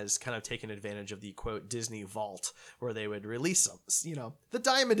has kind of taken advantage of the, quote, Disney Vault, where they would release some, the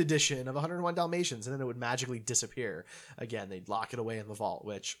Diamond Edition of 101 Dalmatians, and then it would magically disappear. Again, they'd lock it away in the vault,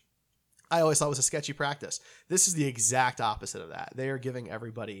 which I always thought was a sketchy practice. This is the exact opposite of that. They are giving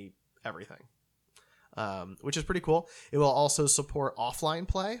everybody everything. Which is pretty cool. It will also support offline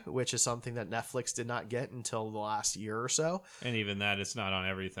play, which is something that Netflix did not get until the last year or so. And even that, it's not on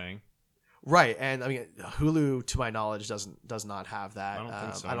everything. Right, and I mean Hulu, to my knowledge, does not have that. I don't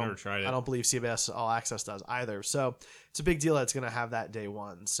think so. I've never tried it. I don't believe CBS All Access does either. So it's a big deal that it's going to have that day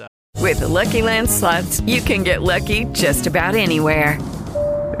one. So With the Lucky Land Slots, you can get lucky just about anywhere.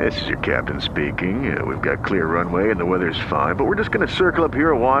 This is your captain speaking. We've got clear runway and the weather's fine, but we're just going to circle up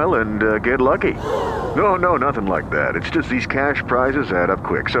here a while and get lucky. No, nothing like that. It's just these cash prizes add up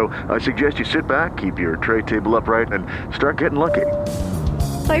quick. So I suggest you sit back, keep your tray table upright, and start getting lucky.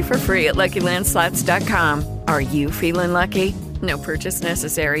 Play for free at LuckyLandSlots.com. Are you feeling lucky? No purchase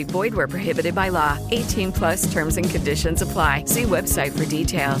necessary. Void where prohibited by law. 18+ terms and conditions apply. See website for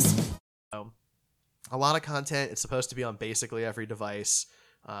details. a lot of content. It's supposed to be on basically every device.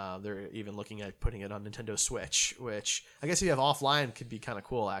 They're even looking at putting it on Nintendo Switch, which I guess if you have offline could be kind of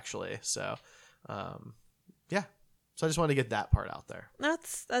cool, actually. So, yeah. So I just wanted to get that part out there.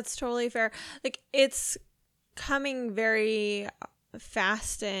 That's totally fair. Like, it's coming very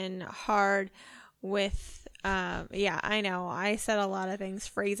fast and hard with, yeah, I know. I said a lot of things,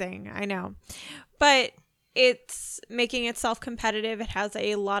 phrasing, I know. But it's making itself competitive. It has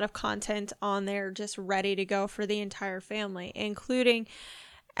a lot of content on there just ready to go for the entire family, including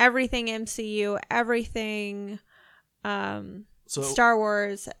everything MCU, everything Star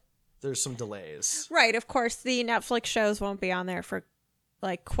Wars. There's some delays. Right, of course, the Netflix shows won't be on there for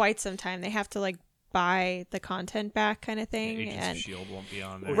like quite some time. They have to like buy the content back, kind of thing. Agents and of S.H.I.E.L.D. won't be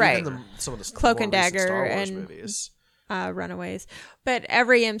on there. Right. Some of the Cloak more and recent Dagger Star Wars and movies. Runaways. But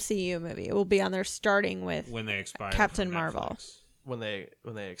every MCU movie will be on there, starting with when they expire Captain from Marvel. Netflix. When they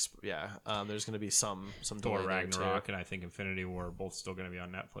there's going to be some Thor delay there, Ragnarok too. and I think Infinity War are both still going to be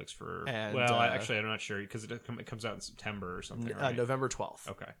on Netflix for. And, actually, I'm not sure because it comes out in September or something. Right? November 12th.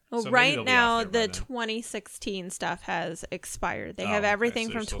 Okay. Well, So maybe right they'll be now, off there the by then. 2016 stuff has expired. They Oh, have okay, everything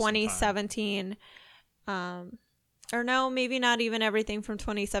so from there's still some time. 2017. Or no, maybe not even everything from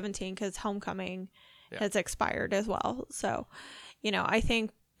 2017 because Homecoming has expired as well. So, I think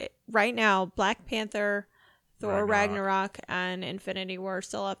right now, Black Panther, Thor Ragnarok, and Infinity War are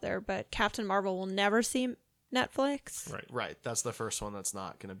still up there, but Captain Marvel will never see Netflix. Right. That's the first one that's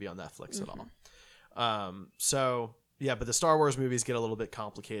not going to be on Netflix at all. So, yeah, but the Star Wars movies get a little bit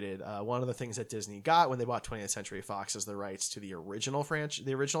complicated. One of the things that Disney got when they bought 20th Century Fox is the rights to the original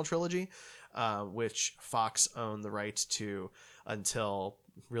trilogy, which Fox owned the rights to until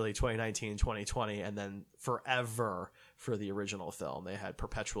really 2019, 2020, and then forever for the original film. They had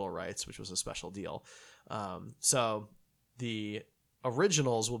perpetual rights, which was a special deal. So the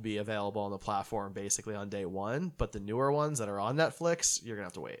originals will be available on the platform basically on day one, but the newer ones that are on Netflix, you're gonna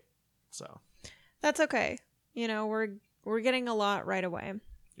have to wait. So That's okay. We're getting a lot right away.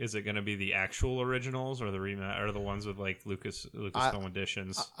 Is it going to be the actual originals or the ones with like Lucasfilm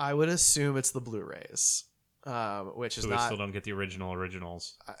editions? I would assume it's the Blu-rays, which is so not. we still don't get the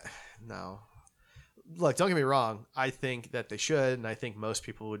originals. No. Look, don't get me wrong. I think that they should, and I think most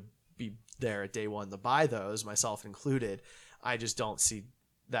people would be there at day one to buy those, myself included. I just don't see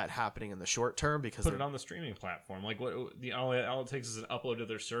that happening in the short term because Put it on the streaming platform. Like all it takes is an upload to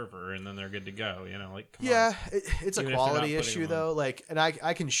their server, and then they're good to go. Like come on. It's a Even if they're not quality putting issue them on- though. Like, and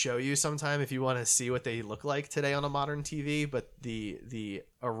I can show you sometime if you want to see what they look like today on a modern TV. But the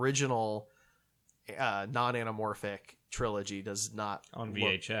original non-anamorphic trilogy does not on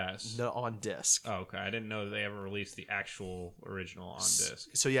VHS. No, on disc. Oh, okay. I didn't know they ever released the actual original on disc.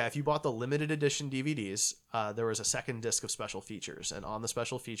 So yeah, if you bought the limited edition DVDs, there was a second disc of special features, and on the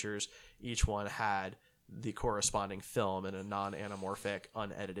special features, each one had the corresponding film in a non-anamorphic,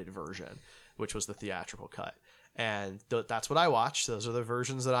 unedited version, which was the theatrical cut. And that's what I watch. Those are the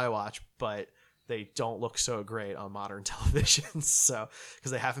versions that I watch, but they don't look so great on modern television. So,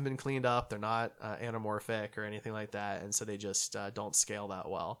 because they haven't been cleaned up, they're not anamorphic or anything like that. And so they just don't scale that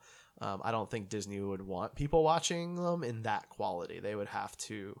well. I don't think Disney would want people watching them in that quality. They would have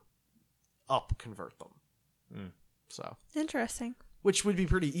to convert them. So interesting. Which would be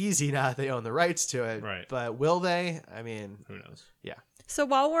pretty easy now that they own the rights to it. Right. But will they? I mean, who knows? Yeah. So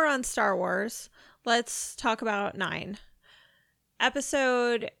while we're on Star Wars, let's talk about 9.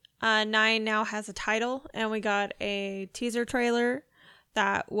 Episode 9 now has a title, and we got a teaser trailer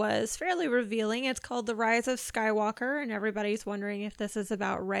that was fairly revealing. It's called The Rise of Skywalker, and everybody's wondering if this is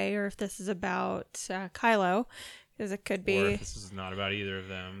about Rey or if this is about Kylo, because it could be. Or if this is not about either of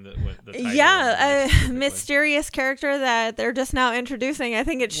them. A mysterious character that they're just now introducing. I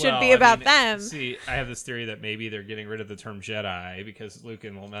think it should be about them. See, I have this theory that maybe they're getting rid of the term Jedi because Luke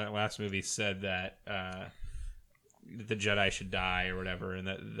in the last movie said that the Jedi should die or whatever, and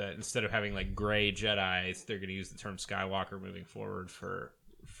that instead of having like gray Jedis, they're going to use the term Skywalker moving forward for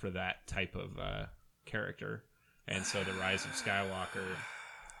that type of character. And so the Rise of Skywalker.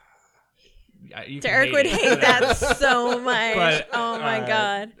 Derek would hate that so much. But, oh my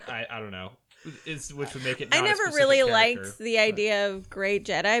god! I don't know. Which would make it. I not never a really specific liked character, the idea of Grey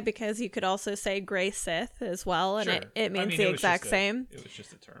Jedi because you could also say Grey Sith as well, and Sure. it means I mean, the it was exact just same. It was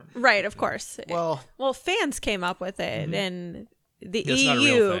just a term, right? Of course. Well, fans came up with it, and the That's not a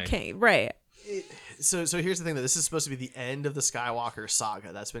real EU thing. came right. So here's the thing, that this is supposed to be the end of the Skywalker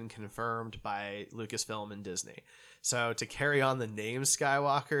saga. That's been confirmed by Lucasfilm and Disney. So to carry on the name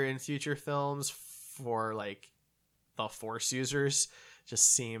Skywalker in future films for like the Force users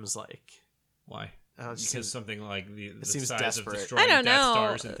just seems like why? Because something like the seems size desperate. of destroying I don't Death know.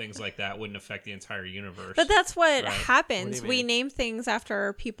 Stars and things like that wouldn't affect the entire universe. But that's what Right. happens. What do you We mean? name things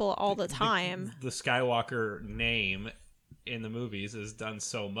after people all the time. The Skywalker name in the movies has done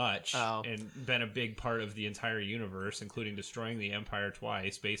so much Oh. and been a big part of the entire universe, including destroying the Empire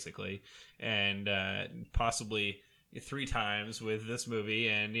twice, basically, and possibly 3 times with this movie.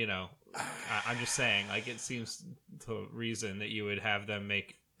 And I'm just saying, like, it seems the reason that you would have them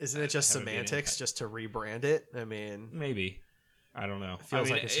make. Isn't it just have it be an semantics impact. just to rebrand it? I mean, Maybe. I don't know. It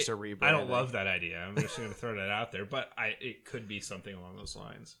feels like it's just a I rebranding. don't love that idea. I'm just going to throw that out there, but it could be something along those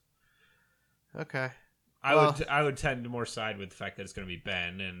lines. Okay. I would tend to more side with the fact that it's going to be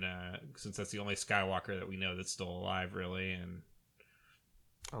Ben, and since that's the only Skywalker that we know that's still alive, really, and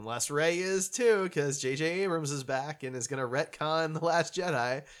Unless Rey is too, because J.J. Abrams is back and is going to retcon The Last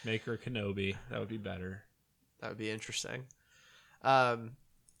Jedi. make her Kenobi. That would be better. That would be interesting.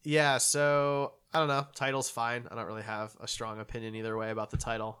 Yeah, so I don't know. Title's fine. I don't really have a strong opinion either way about the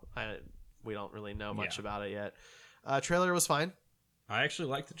title. We don't really know much about it yet. Trailer was fine. I actually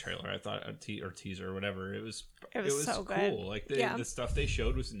liked the trailer. I thought or teaser or whatever. It was so cool. good. Like Yeah. the stuff they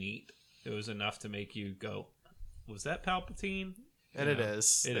showed was neat. It was enough to make you go, "Was that Palpatine?" And it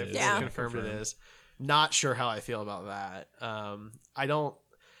is. It They've is. Yeah. confirmed it is. Not sure how I feel about that. I don't.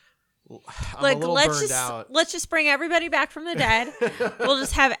 I'm a little burned out. let's just bring everybody back from the dead. We'll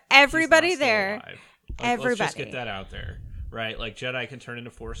just have everybody He's not still there. alive. Like, Everybody. Let's just get that out there, right? Like Jedi can turn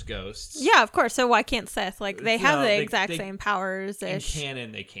into Force ghosts. Yeah, of course. So why can't Sith? Like they have No, the they- exact they- same powers In ish.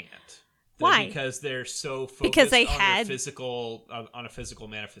 canon, they can't. Why? Because they're so focused Because they on had- their physical on a physical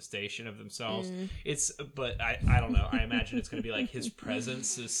manifestation of themselves. Mm. But I don't know. I imagine it's going to be like his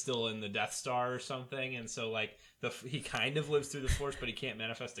presence is still in the Death Star or something, and so like he kind of lives through the Force, but he can't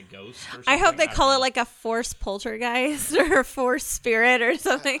manifest a ghost. Or something. I hope they don't call know. it like a Force poltergeist or a Force spirit or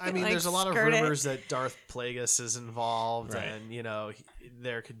something. I mean, like, there's a lot of skirt it. rumors that Darth Plagueis is involved, Right. and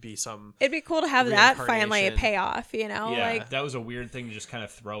there could be some. It'd be cool to have that finally reincarnation. pay off. Yeah, like that was a weird thing to just kind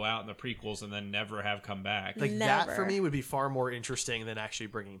of throw out in the prequels and then never have come back. Like that for Never. me would be far more interesting than actually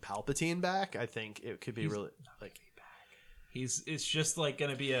bringing Palpatine back. I think it could be really like. It's just like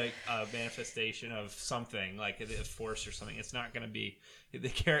going to be a manifestation of something like a Force or something. It's not going to be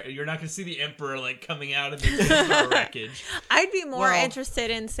you're not going to see the Emperor like coming out of the Death Star wreckage. I'd be more Well-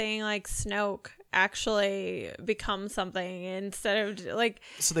 interested in seeing like Snoke actually become something instead of like.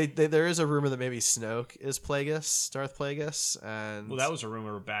 So there is a rumor that maybe Snoke is Plagueis, Darth Plagueis, and Well, that was a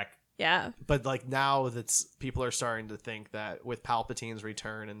rumor back. Yeah. But like now that people are starting to think that with Palpatine's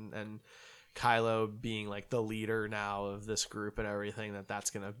return and Kylo being like the leader now of this group and everything,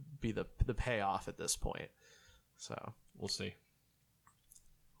 that's gonna be the payoff at this point. So We'll see.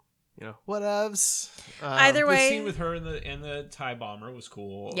 Whatevs. Either The way, scene with her and the TIE bomber was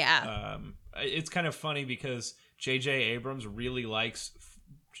cool. Yeah. It's kind of funny because J.J. Abrams really likes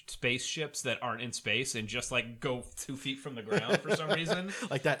spaceships that aren't in space and just like go 2 feet from the ground for some reason.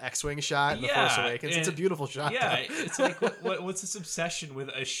 Like that X-Wing shot in The Force Awakens. It's a beautiful shot. Yeah, it's like what's this obsession with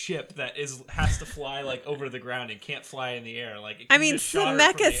a ship that has to fly like over the ground and can't fly in the air? Like, I mean,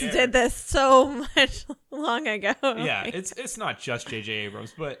 Zemeckis did this so much long ago. Yeah, it's not just J.J.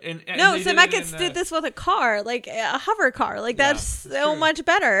 Abrams, but no, Zemeckis did this with a car, like a hover car. Like that's so much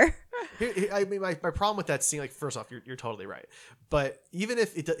better. I mean, my problem with that scene, like, first off, you're totally right. But even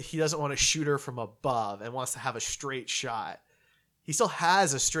if he doesn't want to shoot her from above and wants to have a straight shot, he still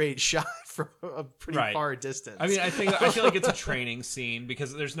has a straight shot from a pretty far distance. I mean, I feel like it's a training scene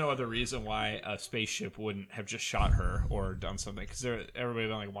because there's no other reason why a spaceship wouldn't have just shot her or done something. Because everybody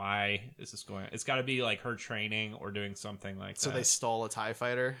been like, why is this going on? It's got to be like her training or doing something like that. So they stole a TIE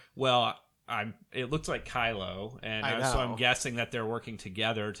fighter? Well, it looks like Kylo, and so I'm guessing that they're working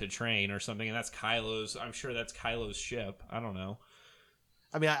together to train or something, and that's Kylo's. I'm sure that's Kylo's ship. I don't know.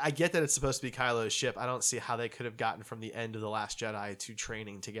 I mean, I get that it's supposed to be Kylo's ship. I don't see how they could have gotten from the end of The Last Jedi to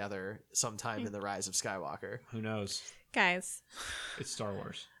training together sometime in The Rise of Skywalker. Who knows? Guys. It's Star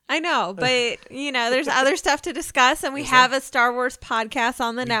Wars. I know, but, there's other stuff to discuss, and we have a Star Wars podcast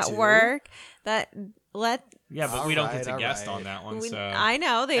on the network that Yeah, but we don't get to guest on that one. So I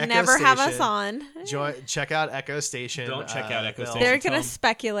know they Echo never Station. have us on. Check out Echo Station. Don't check out Echo Station. They're going to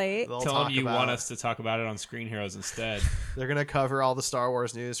speculate. Tell them you want us to talk about it on Screen Heroes instead. They're going to cover all the Star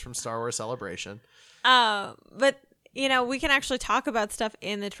Wars news from Star Wars Celebration. But we can actually talk about stuff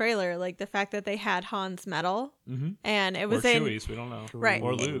in the trailer, like the fact that they had Han's medal, and it was in Chewie's, we don't know, right?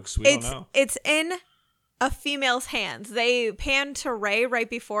 Or Luke's, we don't know. It's in a female's hands. They panned to Rey right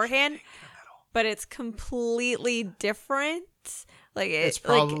beforehand, but it's completely different. Like it's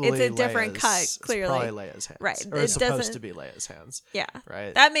a different cut. Clearly, it's probably Leia's hands, right? Or it's supposed to be Leia's hands. Yeah,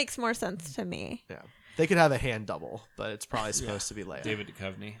 right. That makes more sense to me. Yeah, they could have a hand double, but it's probably supposed to be Leia. David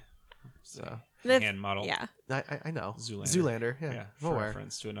Duchovny. So hand model. Yeah, I know. Zoolander. Yeah, for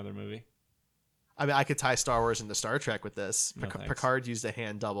reference to another movie. I mean, I could tie Star Wars into Star Trek with this. No, Picard used a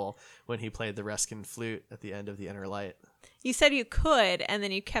hand double when he played the Reskin flute at the end of The Inner Light. You said you could, and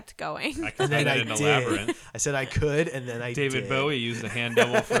then you kept going. I could tie that into Labyrinth. I said I could, and then I David did. Bowie used a hand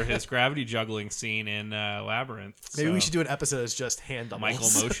double for his gravity juggling scene in Labyrinth. Maybe we should do an episode that's just hand doubles. Michael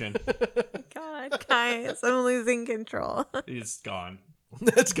Motion. God, guys, I'm losing control. It's gone.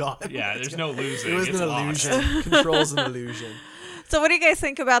 It's gone. Yeah, there's no losing. It was an illusion. Control's an illusion. So what do you guys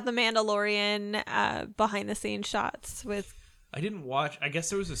think about the Mandalorian behind the scenes shots with? I didn't watch. I guess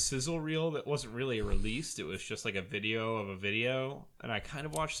there was a sizzle reel that wasn't really released. It was just like a video of a video, and I kind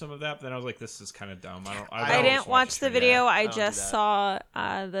of watched some of that. But then I was like, "This is kind of dumb." I didn't watch the video. I just saw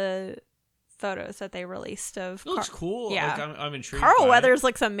the photos that they released of. It looks cool. Yeah, like, I'm intrigued. Carl Weathers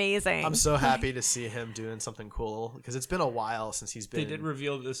looks amazing. I'm so happy to see him doing something cool because it's been a while since he's been. They did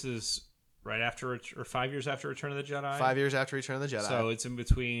reveal this is right after or 5 years after Return of the Jedi. 5 years after Return of the Jedi. So it's in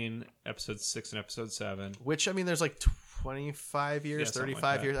between Episode 6 and Episode 7. Which I mean, there's like 25 years,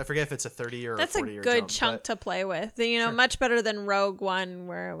 35 years. I forget if it's a 30 year or that's 40 year. That's a good jump, chunk to play with. Much better than Rogue One,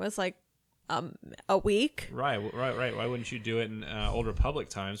 where it was like a week. Right. Why wouldn't you do it in Old Republic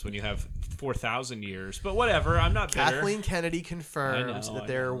times when you have 4,000 years? But whatever, I'm not bitter. Kathleen Kennedy confirmed that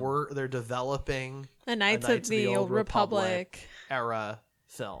they're developing a Knights of the Old Republic era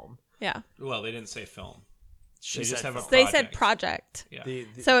film. Yeah. Well, they didn't say film. They just have a They said project. Yeah.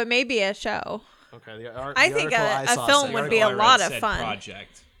 So it may be a show. Okay. I think a film would be a lot of fun.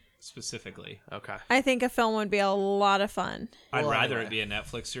 Project specifically. Okay. I think a film would be a lot of fun. I'd rather it be a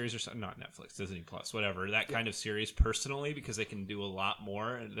Netflix series or something. Not Netflix, Disney Plus, whatever. That kind of series personally, because they can do a lot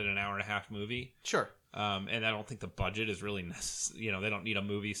more than an hour and a half movie. Sure. And I don't think the budget is really necessary. They don't need a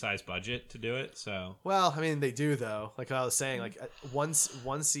movie-sized budget to do it. So, well, I mean, they do though. Like I was saying, like one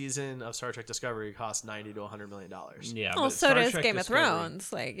season of Star Trek Discovery costs $90 to $100 million. Yeah. Well, so does Game of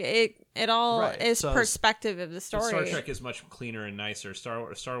Thrones. Like it all is perspective of the story. Star Trek is much cleaner and nicer.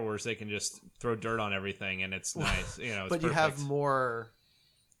 Star Wars, they can just throw dirt on everything and it's nice. It's but perfect.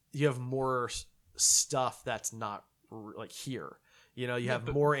 you have more stuff that's not like here. You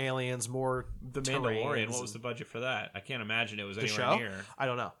have more aliens, more The Mandalorian. What was the budget for that? I can't imagine it was anywhere near. I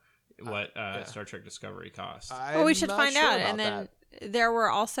don't know what Star Trek Discovery cost. Well, we should find out. And then there were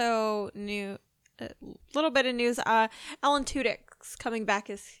also little bit of news. Alan Tudyk's coming back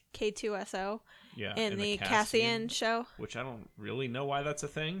as K2SO in the Cassian show. Which I don't really know why that's a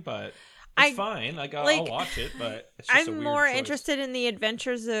thing, but it's fine. I'll watch it, but it's just I'm more interested in the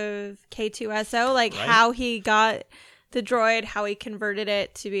adventures of K2SO, how he got the droid, how he converted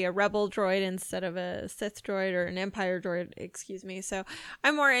it to be a rebel droid instead of a Sith droid or an Empire droid, excuse me. So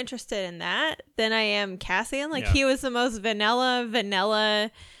I'm more interested in that than I am Cassian. Like, he was the most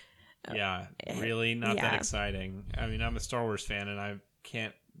vanilla. Yeah, really not that exciting. I mean, I'm a Star Wars fan, and I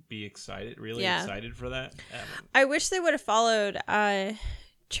can't be excited for that. I wish they would have followed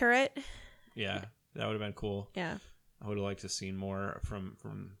Chirrut. Yeah, that would have been cool. Yeah. I would have liked to have seen more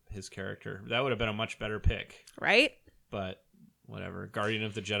from his character. That would have been a much better pick. Right? But whatever. Guardian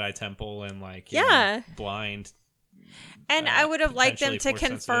of the Jedi Temple and like blind. And I would have liked them to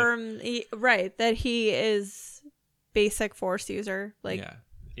confirm that he is basic Force user. Like,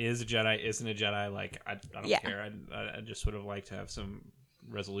 is a Jedi, isn't a Jedi. Like, I don't care. I just would have liked to have some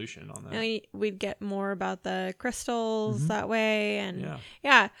resolution on that. And we'd get more about the crystals that way, and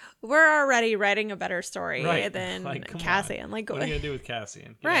we're already writing a better story than Cassian. Like, what are you gonna do with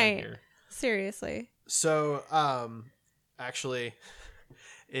Cassian? Get right? out of here. Seriously. So, actually,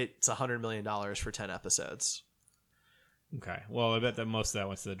 it's $100 million for 10 episodes. Okay. Well, I bet that most of that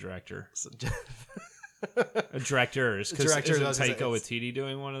went to the director. Directors, because isn't Taika Waititi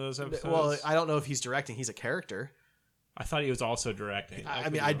doing one of those episodes? Well, I don't know if he's directing. He's a character. I thought he was also directing. I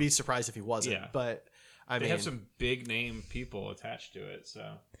mean, I'd be surprised if he wasn't. Yeah. But they have some big name people attached to it,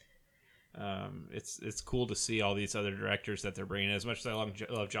 so it's cool to see all these other directors that they're bringing. As much as I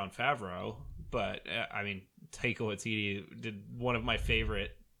love Jon Favreau, but I mean, Taika Waititi did one of my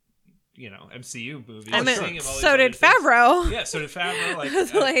favorite, MCU movies. I mean, so did Favreau. Yeah, so did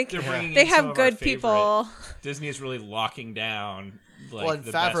Favreau. They're bringing they in some have of good our people. Disney is really locking down. And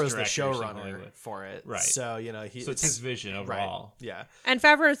Favreau's the showrunner for it, right? So so it's his vision overall. Right. Yeah, and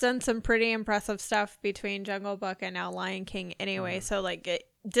Favreau's done some pretty impressive stuff between Jungle Book and now Lion King. Anyway, so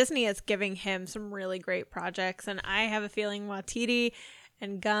Disney is giving him some really great projects, and I have a feeling Waititi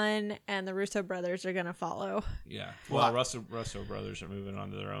and Gunn and the Russo brothers are gonna follow. Yeah, well, Russo brothers are moving on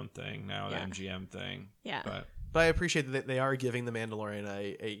to their own thing now, the MGM thing. Yeah, but I appreciate that they are giving The Mandalorian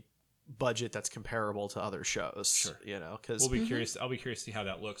a budget that's comparable to other shows. Sure. Because we'll be curious. I'll be curious to see how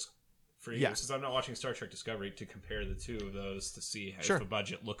that looks for you, since I'm not watching Star Trek Discovery to compare the two of those to see if the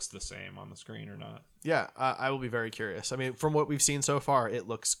budget looks the same on the screen or not. Yeah, I will be very curious. I mean, from what we've seen so far, it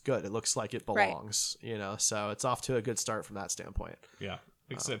looks good. It looks like it belongs. Right. So it's off to a good start from that standpoint. Yeah.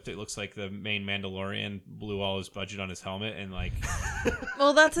 Except it looks like the main Mandalorian blew all his budget on his helmet and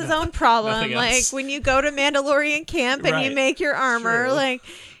well, that's his own problem. Like, when you go to Mandalorian camp and you make your armor,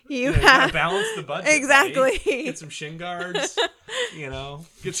 you have to balance the budget. Exactly. Buddy. Get some shin guards.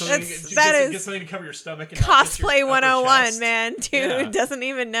 Get something. Get something to cover your stomach. And cosplay 101, man. Dude doesn't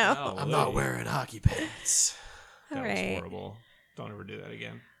even know. No, I'm not wearing hockey pants. That was horrible. Don't ever do that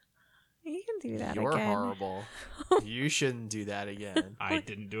again. You can do that You're again. horrible. You shouldn't do that again. I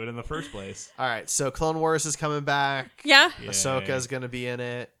didn't do it in the first place. All right, so Clone Wars is coming back. Yeah. Ahsoka's going to be in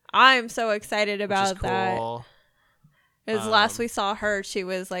it. I'm so excited about that. Cool. As last we saw her, she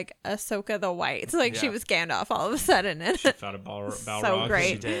was like Ahsoka the White. She was Gandalf all of a sudden. She found a Balrog. So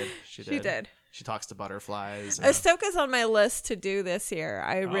great. She did. She talks to butterflies. Ahsoka's on my list to do this year.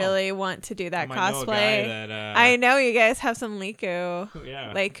 I really want to do that cosplay. I know you guys have some Leku.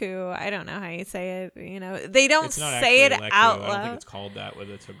 Yeah. Leku. I don't know how you say it. They don't say it Leku. out loud. I don't think it's called that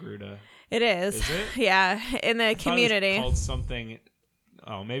with a Togruta. It is. Is it? Yeah, in the community. It's called something.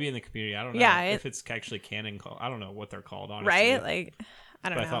 Oh, maybe in the community. I don't know if it's actually canon. I don't know what they're called, honestly. Right? I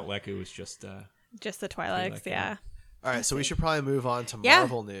don't know. I thought Leku was just the Twi'leks, yeah. All right, so we should probably move on to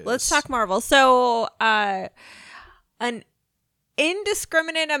Marvel news. Let's talk Marvel. So, an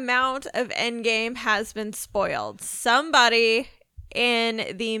indiscriminate amount of Endgame has been spoiled. Somebody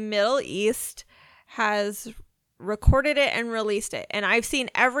in the Middle East has recorded it and released it, and I've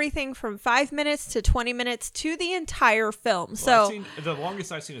seen everything from 5 minutes to 20 minutes to the entire film. The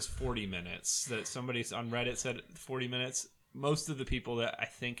longest I've seen is 40 minutes. That somebody on Reddit said 40 minutes. Most of the people that I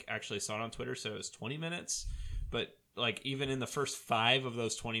think actually saw it on Twitter said it was 20 minutes, but even in the first 5 of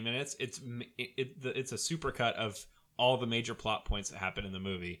those 20 minutes, it's a supercut of all the major plot points that happen in the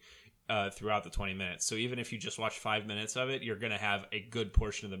movie throughout the 20 minutes. So even if you just watch 5 minutes of it, you're going to have a good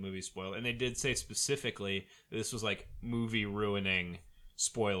portion of the movie spoiled. And they did say specifically that this was movie ruining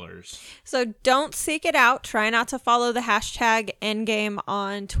spoilers. So don't seek it out. Try not to follow the hashtag Endgame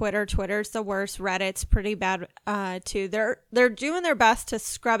on Twitter. Twitter's the worst. Reddit's pretty bad too. They're doing their best to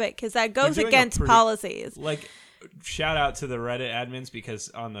scrub it because that goes against policies. Shout out to the Reddit admins because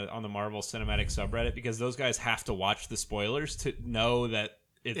on the Marvel Cinematic subreddit, because those guys have to watch the spoilers to know that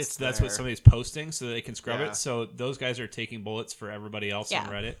that's what somebody's posting so that they can scrub it. So those guys are taking bullets for everybody else on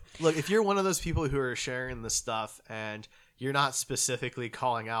Reddit. Look, if you're one of those people who are sharing the stuff and you're not specifically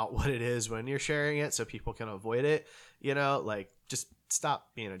calling out what it is when you're sharing it so people can avoid it, You know, like just stop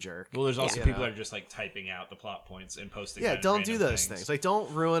being a jerk. Well, there's also you people know? that are just like typing out the plot points and posting. Yeah, that don't in do random those things. Like, don't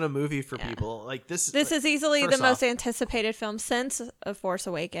ruin a movie for people. Like this is easily the first most off, anticipated film since A Force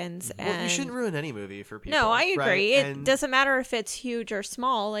Awakens. Well, and you shouldn't ruin any movie for people. No, I agree. Right? It doesn't matter if it's huge or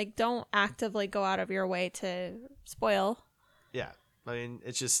small. Like, don't actively go out of your way to spoil. Yeah. I mean,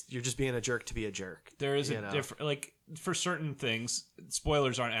 it's just, you're just being a jerk to be a jerk. There is a different, like, for certain things,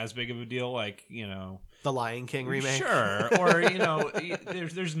 spoilers aren't as big of a deal. Like, you know, the Lion King remake. Sure. Or, you know,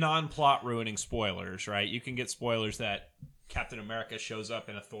 there's non-plot ruining spoilers, right? You can get spoilers that Captain America shows up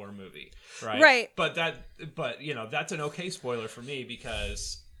in a Thor movie, right? Right. But you know, that's an okay spoiler for me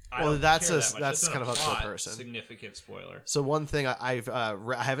because I Well, don't that's care a that much. that's It's kind of not up to a plot person. Significant spoiler. So one thing I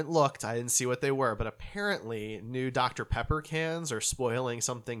haven't looked, I didn't see what they were, but apparently new Dr. Pepper cans are spoiling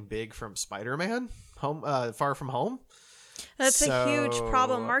something big from Spider-Man Far From Home. That's a huge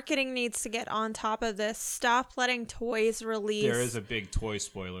problem. Marketing needs to get on top of this. Stop letting toys release. There is a big toy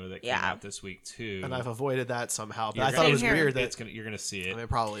spoiler that came out this week too, and I've avoided that somehow. But You're I thought it was weird that you're gonna see it. I mean,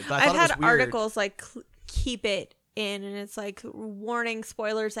 probably. But I I've thought it had was weird. articles like keep it in, and it's like warning,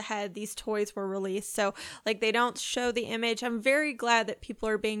 spoilers ahead, these toys were released. So like they don't show the image. I'm very glad that people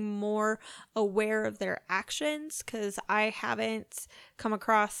are being more aware of their actions, because I haven't come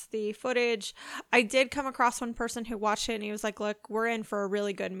across the footage. I did come across one person who watched it and he was like, look, we're in for a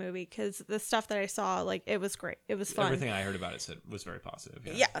really good movie, because the stuff that I saw, like, it was great, it was fun. Everything I heard about it was very positive.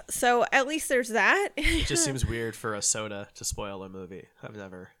 Yeah, so at least there's that. It just seems weird for a soda to spoil a movie. I've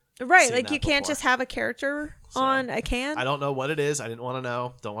never Right, like seen you that can't before. just have a character on a can. I don't know what it is. I didn't want to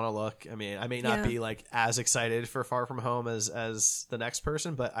know. Don't want to look. I mean, I may not Yeah. be like as excited for Far From Home as the next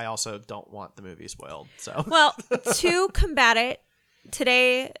person, but I also don't want the movie spoiled. So Well, to combat it,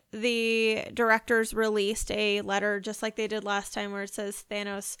 today the directors released a letter just like they did last time, where it says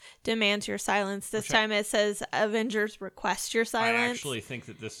Thanos demands your silence. This time it says Avengers request your I silence. actually think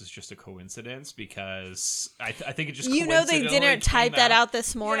that this is just a coincidence, because I think it just You know they coincidentally didn't type came that out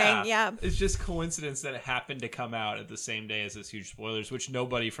this morning. Yeah. It's just coincidence that it happened to come out at the same day as this huge spoilers, which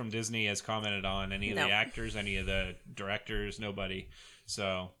nobody from Disney has commented on, any of No. the actors, any of the directors, nobody.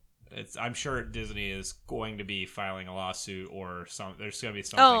 So I'm sure Disney is going to be filing a lawsuit, or there's going to be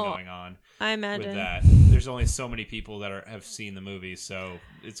something going on. I imagine. With that. There's only so many people that have seen the movie, so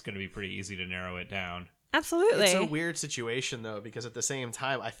it's going to be pretty easy to narrow it down. Absolutely. It's a weird situation though, because at the same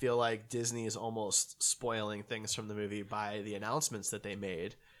time, I feel like Disney is almost spoiling things from the movie by the announcements that they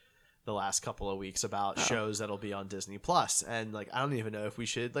made the last couple of weeks about shows that'll be on Disney Plus, and like I don't even know if we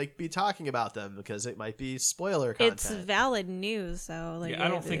should like be talking about them, because it might be spoiler content. It's valid news, though. Like, Yeah, I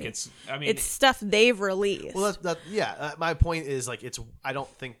don't think it's. I mean, it's stuff they've released. Well, my point is like I don't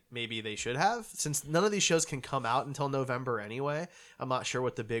think maybe they should have, since none of these shows can come out until November anyway. I'm not sure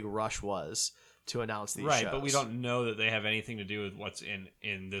what the big rush was to announce these shows. Right, but we don't know that they have anything to do with what's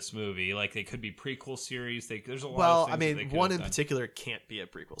in this movie. Like, they could be prequel series. There's a lot of Well, things I that they mean, could one have in done. particular can't be a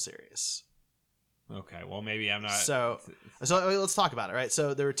prequel series. Okay, well, maybe I'm not. So let's talk about it, right?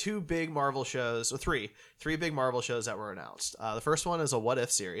 So there were three big Marvel shows that were announced. The first one is a What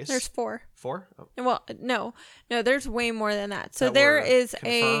If series. There's 4. 4? Oh. Well, no, there's way more than that. So That there were is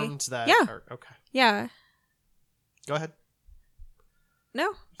confirmed that okay. Yeah. Go ahead.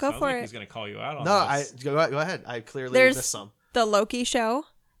 No, go Sounds for like it. He's going to call you out on No, this. go ahead. I clearly There's missed some. the Loki show.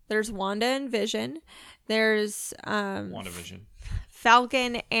 There's Wanda and Vision. There's WandaVision.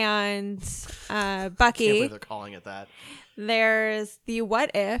 Falcon and Bucky. Can't believe they're calling it that. There's the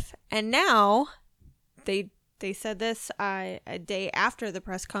What If, and now they said this a day after the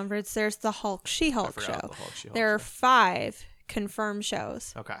press conference. There's the Hulk She-Hulk show. The Hulk She-Hulk there are 5 confirmed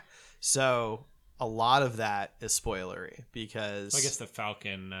shows. Okay, so a lot of that is spoilery, because I guess the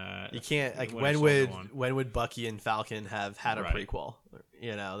Falcon. You can't like Winter Soldier one. when would Bucky and Falcon have had a Right. prequel?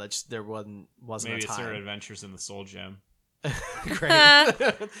 You know, that's there wasn't Maybe a it's time. their adventures in the Soul Gem. Great.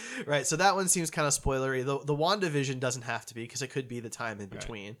 Right, so that one seems kind of spoilery. The WandaVision doesn't have to be, because it could be the time in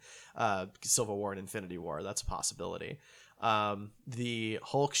between Civil War and Infinity War. That's a possibility. The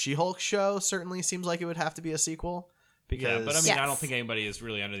Hulk She-Hulk show certainly seems like it would have to be a sequel. Because, Yeah, but I mean, I don't think anybody is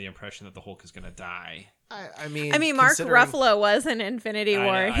really under the impression that the Hulk is going to die. I mean, Mark considering- Ruffalo was in Infinity I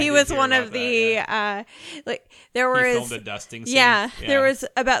War. know, I He did was hear one about of the like there were He filmed a dusting scene? Yeah, Yeah. there was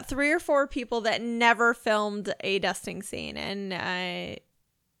about 3 or 4 people that never filmed a dusting scene, and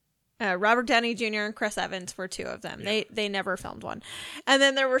Robert Downey Jr. and Chris Evans were 2 of them. Yeah. They never filmed one. And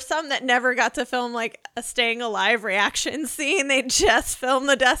then there were some that never got to film like a staying alive reaction scene. They just filmed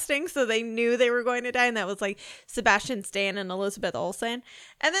the dusting, so they knew they were going to die, and that was like Sebastian Stan and Elizabeth Olsen.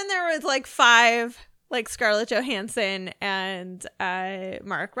 And then there was like 5 like Scarlett Johansson and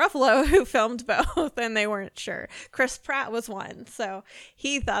Mark Ruffalo, who filmed both, and they weren't sure. Chris Pratt was one, so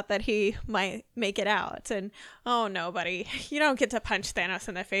he thought that he might make it out. And oh no, buddy, you don't get to punch Thanos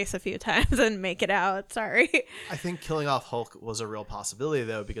in the face a few times and make it out. Sorry. I think killing off Hulk was a real possibility,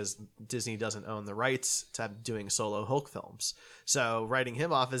 though, because Disney doesn't own the rights to doing solo Hulk films. So writing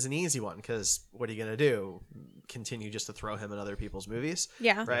him off is an easy one, because what are you going to do? Continue just to throw him in other people's movies?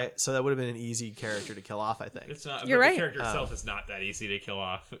 Yeah. Right? So that would have been an easy character to kill off, I think. It's not. You're but right. The character itself is not that easy to kill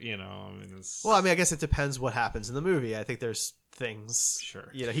off. You know, I mean, it's... Well, I mean, I guess it depends what happens in the movie. I think there's things. Sure.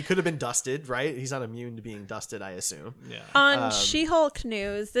 You know, he could have been dusted, right? He's not immune to being dusted, I assume. Yeah. On She-Hulk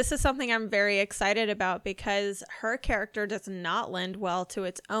news, this is something I'm very excited about because her character does not lend well to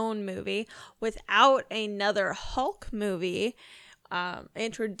its own movie. Without another Hulk movie,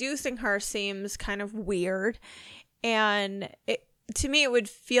 introducing her seems kind of weird. And to me, it would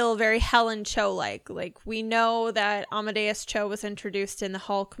feel very Helen Cho-like. Like, we know that Amadeus Cho was introduced in the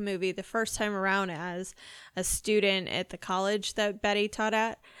Hulk movie the first time around as a student at the college that Betty taught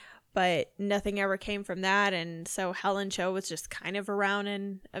at, but nothing ever came from that. And so Helen Cho was just kind of around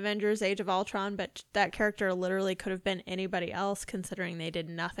in Avengers Age of Ultron, but that character literally could have been anybody else, considering they did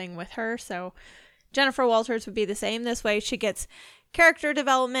nothing with her. So Jennifer Walters would be the same this way. She gets character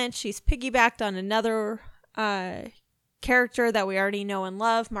development. She's piggybacked on another character that we already know and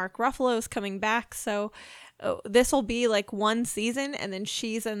love. Mark Ruffalo is coming back, so this will be like one season, and then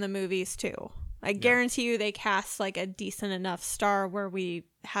she's in the movies too. I guarantee you they cast like a decent enough star where we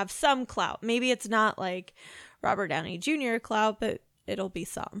have some clout. Maybe it's not like Robert Downey Jr. clout, but it'll be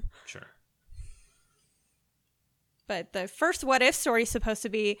some. Sure. But the first What If story is supposed to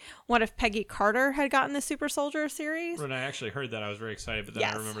be what if Peggy Carter had gotten the Super Soldier series. When I actually heard that, I was very excited, but then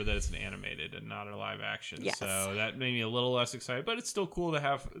Yes. I remember that it's an animated and not a live action. Yes. So that made me a little less excited, but it's still cool to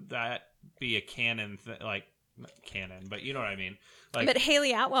have that be a canon, like, not canon, but you know what I mean? Like, But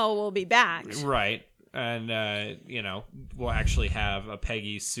Haley Atwell will be back. right. And, you know, we'll actually have a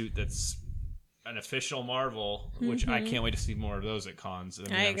Peggy suit that's an official Marvel, which I can't wait to see more of those at cons. I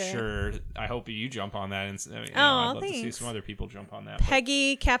mean, I I'm agree. sure. I hope you jump on that, and I'd love to see thanks. some other people jump on that.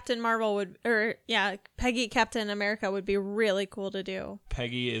 Peggy Captain Marvel Peggy Captain America would be really cool to do.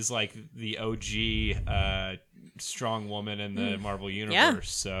 Peggy is like the OG strong woman in the Marvel universe. Yeah.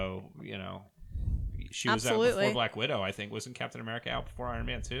 So, you know, she was out Absolutely. before Black Widow, I think. Wasn't Captain America out before Iron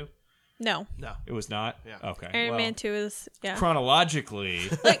Man 2? No. It was not? Yeah. Okay. Iron Man 2 is, chronologically.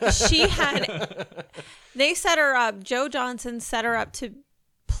 Like, she had... They set her up. Joe Johnson set her up to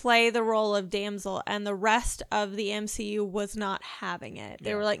play the role of damsel, and the rest of the MCU was not having it.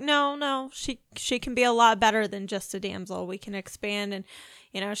 They were like, no, she can be a lot better than just a damsel. We can expand, and,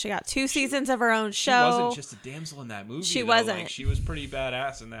 you know, she got 2 seasons of her own show. She wasn't just a damsel in that movie. She though. wasn't. Like, she was pretty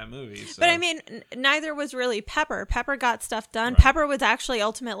badass in that movie. So. But I mean, neither was really Pepper. Pepper got stuff done. Right. Pepper was actually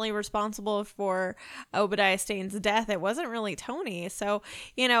ultimately responsible for Obadiah Stane's death. It wasn't really Tony. So,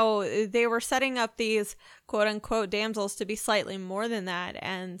 you know, they were setting up these quote unquote damsels to be slightly more than that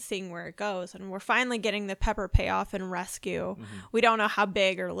and seeing where it goes. And we're finally getting the Pepper payoff and rescue. We don't know how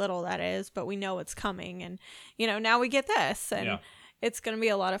big or little that is, but we know it's coming. And, you know, now we get this. And it's going to be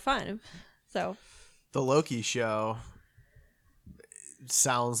a lot of fun. So The Loki show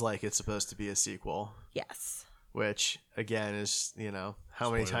sounds like it's supposed to be a sequel. yes. Which, again, is, you know,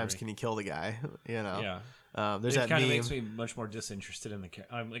 how many times can you kill the guy? You know? Yeah. There's it that kind of meme. makes me much more disinterested in the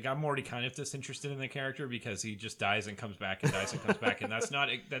character. I'm already kind of disinterested in the character because he just dies and comes back and dies and comes back, and that's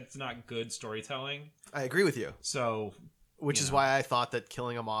not good storytelling. I agree with you. So, which is why I thought that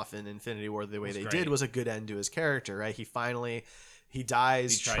killing him off in Infinity War the way they did was a good end to his character, right? He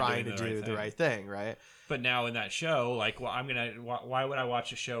dies trying to do the right thing, right? But now in that show, like, well, why would I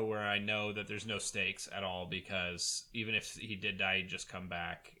watch a show where I know that there's no stakes at all? Because even if he did die, he'd just come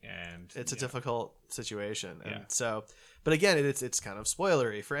back, and it's a difficult situation. And so, but again, it's kind of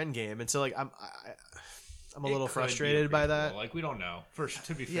spoilery for Endgame, and so like I'm a little frustrated by that. Like, we don't know.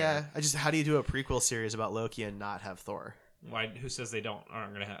 To be fair, yeah. How do you do a prequel series about Loki and not have Thor? Why? Who says they aren't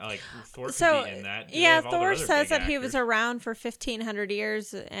going to have, like, Thor could So, be in that? Thor says that he was around for 1,500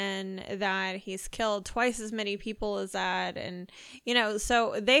 years and that he's killed twice as many people as that. And, you know,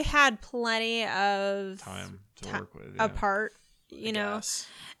 so they had plenty of time to work with. Apart, you know.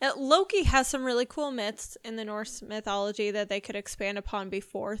 Loki has some really cool myths in the Norse mythology that they could expand upon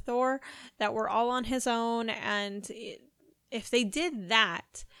before Thor that were all on his own. And if they did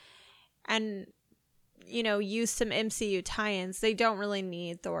that and, you know, use some MCU tie-ins, they don't really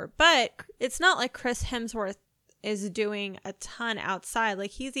need Thor. But it's not like Chris Hemsworth is doing a ton outside.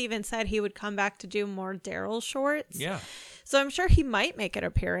 Like, he's even said he would come back to do more Daryl shorts. Yeah. So I'm sure he might make an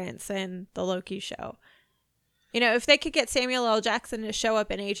appearance in the Loki show. You know, if they could get Samuel L. Jackson to show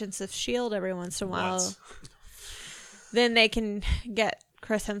up in Agents of S.H.I.E.L.D. every once in a while, then they can get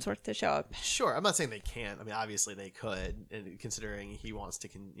Chris Hemsworth to show up. Sure, I'm not saying they can't. I mean, obviously they could, and considering he wants to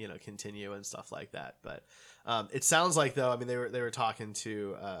continue and stuff like that. But it sounds like, though, I mean, they were talking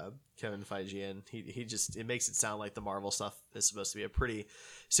to Kevin Feige, and he just, it makes it sound like the Marvel stuff is supposed to be a pretty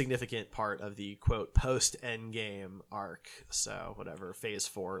significant part of the quote post Endgame arc. So whatever Phase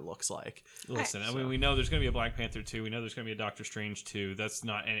 4 looks like. Listen, I mean, we know there's going to be a Black Panther 2. We know there's going to be a Doctor Strange 2. That's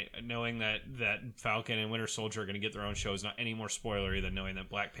not any, knowing that Falcon and Winter Soldier are going to get their own show is not any more spoilery than knowing that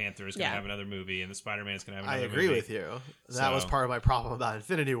Black Panther is going to have another movie and the Spider-Man is going to have another movie. I agree with you. That was part of my problem about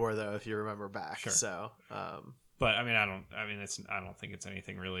Infinity War, though, if you remember back. Sure. So, but I mean, I don't think it's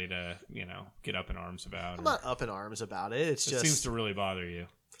anything really to, get up in arms about. I'm not up in arms about it. It seems to really bother you.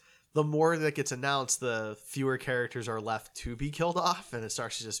 The more that gets announced, the fewer characters are left to be killed off, and it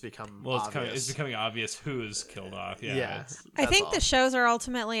starts to just become obvious. It's becoming obvious who's killed off. Yeah. I think the shows are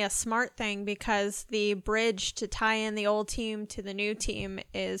ultimately a smart thing because the bridge to tie in the old team to the new team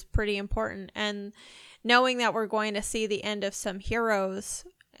is pretty important. And knowing that we're going to see the end of some heroes,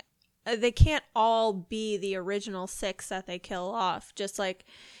 they can't all be the original 6 that they kill off. Just like,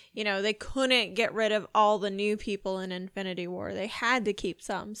 they couldn't get rid of all the new people in Infinity War. They had to keep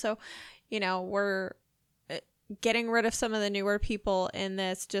some. So, we're getting rid of some of the newer people in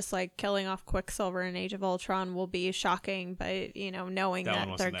this, just like killing off Quicksilver in Age of Ultron will be shocking, but, knowing that one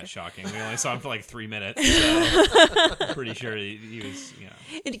wasn't that shocking. We only saw him for like 3 minutes. So I'm pretty sure he was,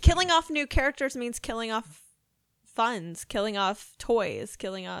 And killing off new characters means killing off funds, killing off toys,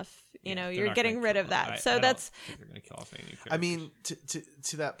 killing off, you're getting rid of that. So that's. I don't think they're going to kill off any new characters. I mean,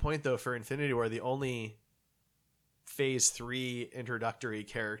 to that point, though, for Infinity War, the only Phase 3 introductory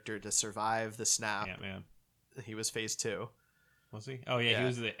character to survive the snap, Ant-Man. He was Phase 2. Was he? Oh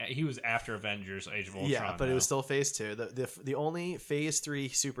yeah, he was after Avengers: Age of Ultron. Yeah, but it was still Phase 2. The only Phase 3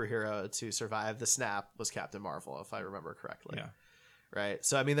 superhero to survive the snap was Captain Marvel, if I remember correctly. Yeah. Right.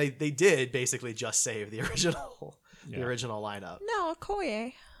 So I mean, they did basically just save the original lineup. No,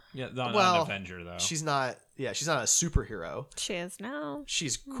 Okoye. Yeah, not an Avenger though. She's not. Yeah, she's not a superhero. She is now.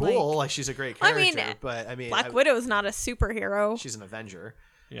 She's cool. Like she's a great character. But I mean, Black Widow is not a superhero. She's an Avenger.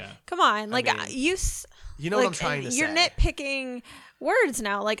 Yeah. Come on, like you know what I'm trying to say. You're nitpicking words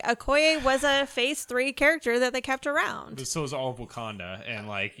now. Like Okoye was a Phase 3 character that they kept around. But so is all of Wakanda,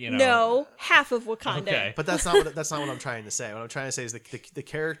 and No, half of Wakanda. Okay. But that's not what I'm trying to say. What I'm trying to say is the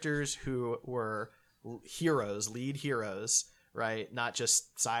characters who were heroes, lead heroes, right? Not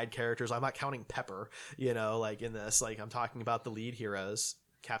just side characters. I'm not counting Pepper, like in this. Like I'm talking about the lead heroes.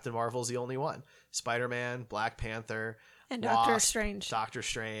 Captain Marvel's the only one. Spider-Man, Black Panther, and Wasp, Doctor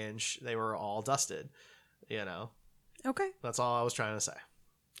Strange. They were all dusted, Okay. That's all I was trying to say.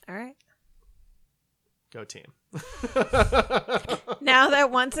 All right. Go team. Now that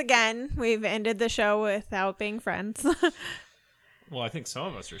once again we've ended the show without being friends. Well, I think some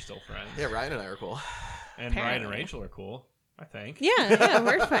of us are still friends. Yeah, Ryan and I are cool. And Ryan and Rachel are cool, I think. Yeah,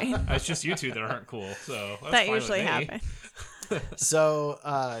 we're fine. It's just you two that aren't cool, so that's that fine usually with me. happens. So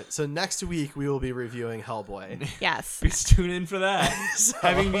next week we will be reviewing Hellboy. Yes. Please tune in for that.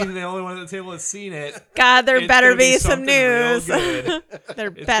 Having been the only one at the table that's seen it. God, there better be some news.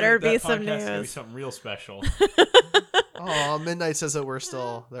 There better be some news. Gonna be something real special. Oh, Midnight says that we're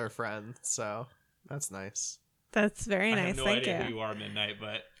still their friend, so that's nice. That's very nice. I have no Thank idea you. who you are, Midnight,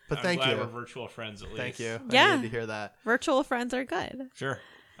 but I'm thank glad you. we're virtual friends at least. Thank you. Yeah. I needed to hear that. Virtual friends are good. Sure.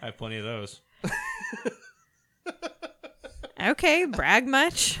 I have plenty of those. Okay, brag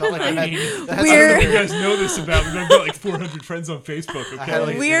much. I don't know if you guys know this about me, but I've got like 400 friends on Facebook.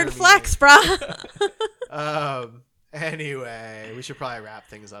 Okay? Weird flex, bro. Anyway, we should probably wrap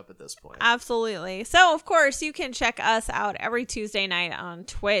things up at this point. Absolutely. So, of course, you can check us out every Tuesday night on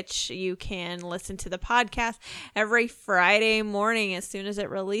Twitch. You can listen to the podcast every Friday morning as soon as it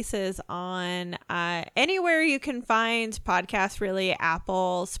releases on anywhere you can find podcasts, really.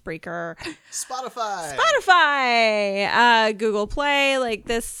 Apple, Spreaker, Spotify, Google Play, like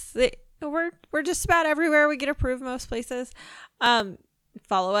this. We're just about everywhere. We get approved most places.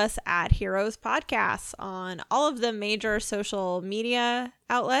 Follow us at Heroes Podcasts on all of the major social media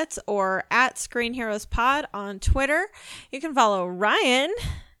outlets or at Screen Heroes Pod on Twitter. You can follow Ryan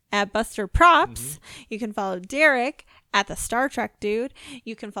at Buster Props. You can follow Derek at the Star Trek Dude.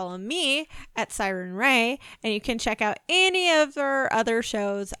 You can follow me at Siren Ray, and you can check out any of our other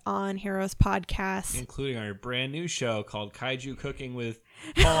shows on Heroes Podcast, including our brand new show called Kaiju Cooking with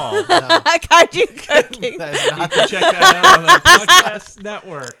Paul. Kaiju Cooking. You can check that out on the podcast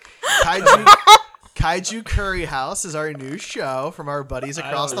network. Kaiju Curry House is our new show from our buddies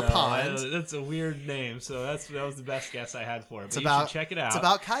across the pond. That's a weird name, so that was the best guess I had for it. But you should check it out. It's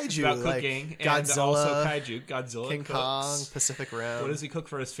about kaiju, it's about cooking, like Godzilla, and also kaiju. Godzilla, King cooks. Kong, Pacific Rim. What does he cook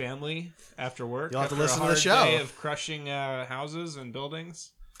for his family after work? You'll have to after listen a to the hard show. Day of crushing houses and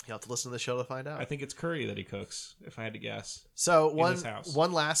buildings. You'll have to listen to the show to find out. I think it's curry that he cooks, if I had to guess. So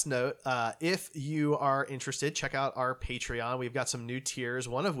one last note. If you are interested, check out our Patreon. We've got some new tiers,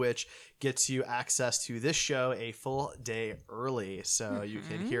 one of which gets you access to this show a full day early. So you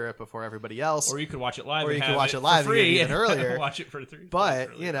can hear it before everybody else. Or you could watch it live. Or and you have can watch it it live for free even earlier. Watch it for $3. But,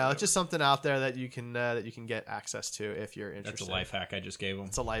 it's just something out there that you can get access to if you're interested. That's a life hack I just gave them.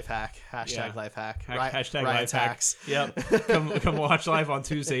 It's a life hack. Hashtag life hack. Hashtag Ryan's life hack. hacks. Yep. Come watch live on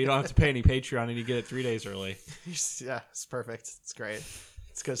Tuesday. You don't have to pay any Patreon, and you get it 3 days early. Yeah, it's perfect. It's great.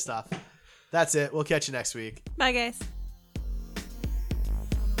 It's good stuff. That's it. We'll catch you next week. Bye, guys.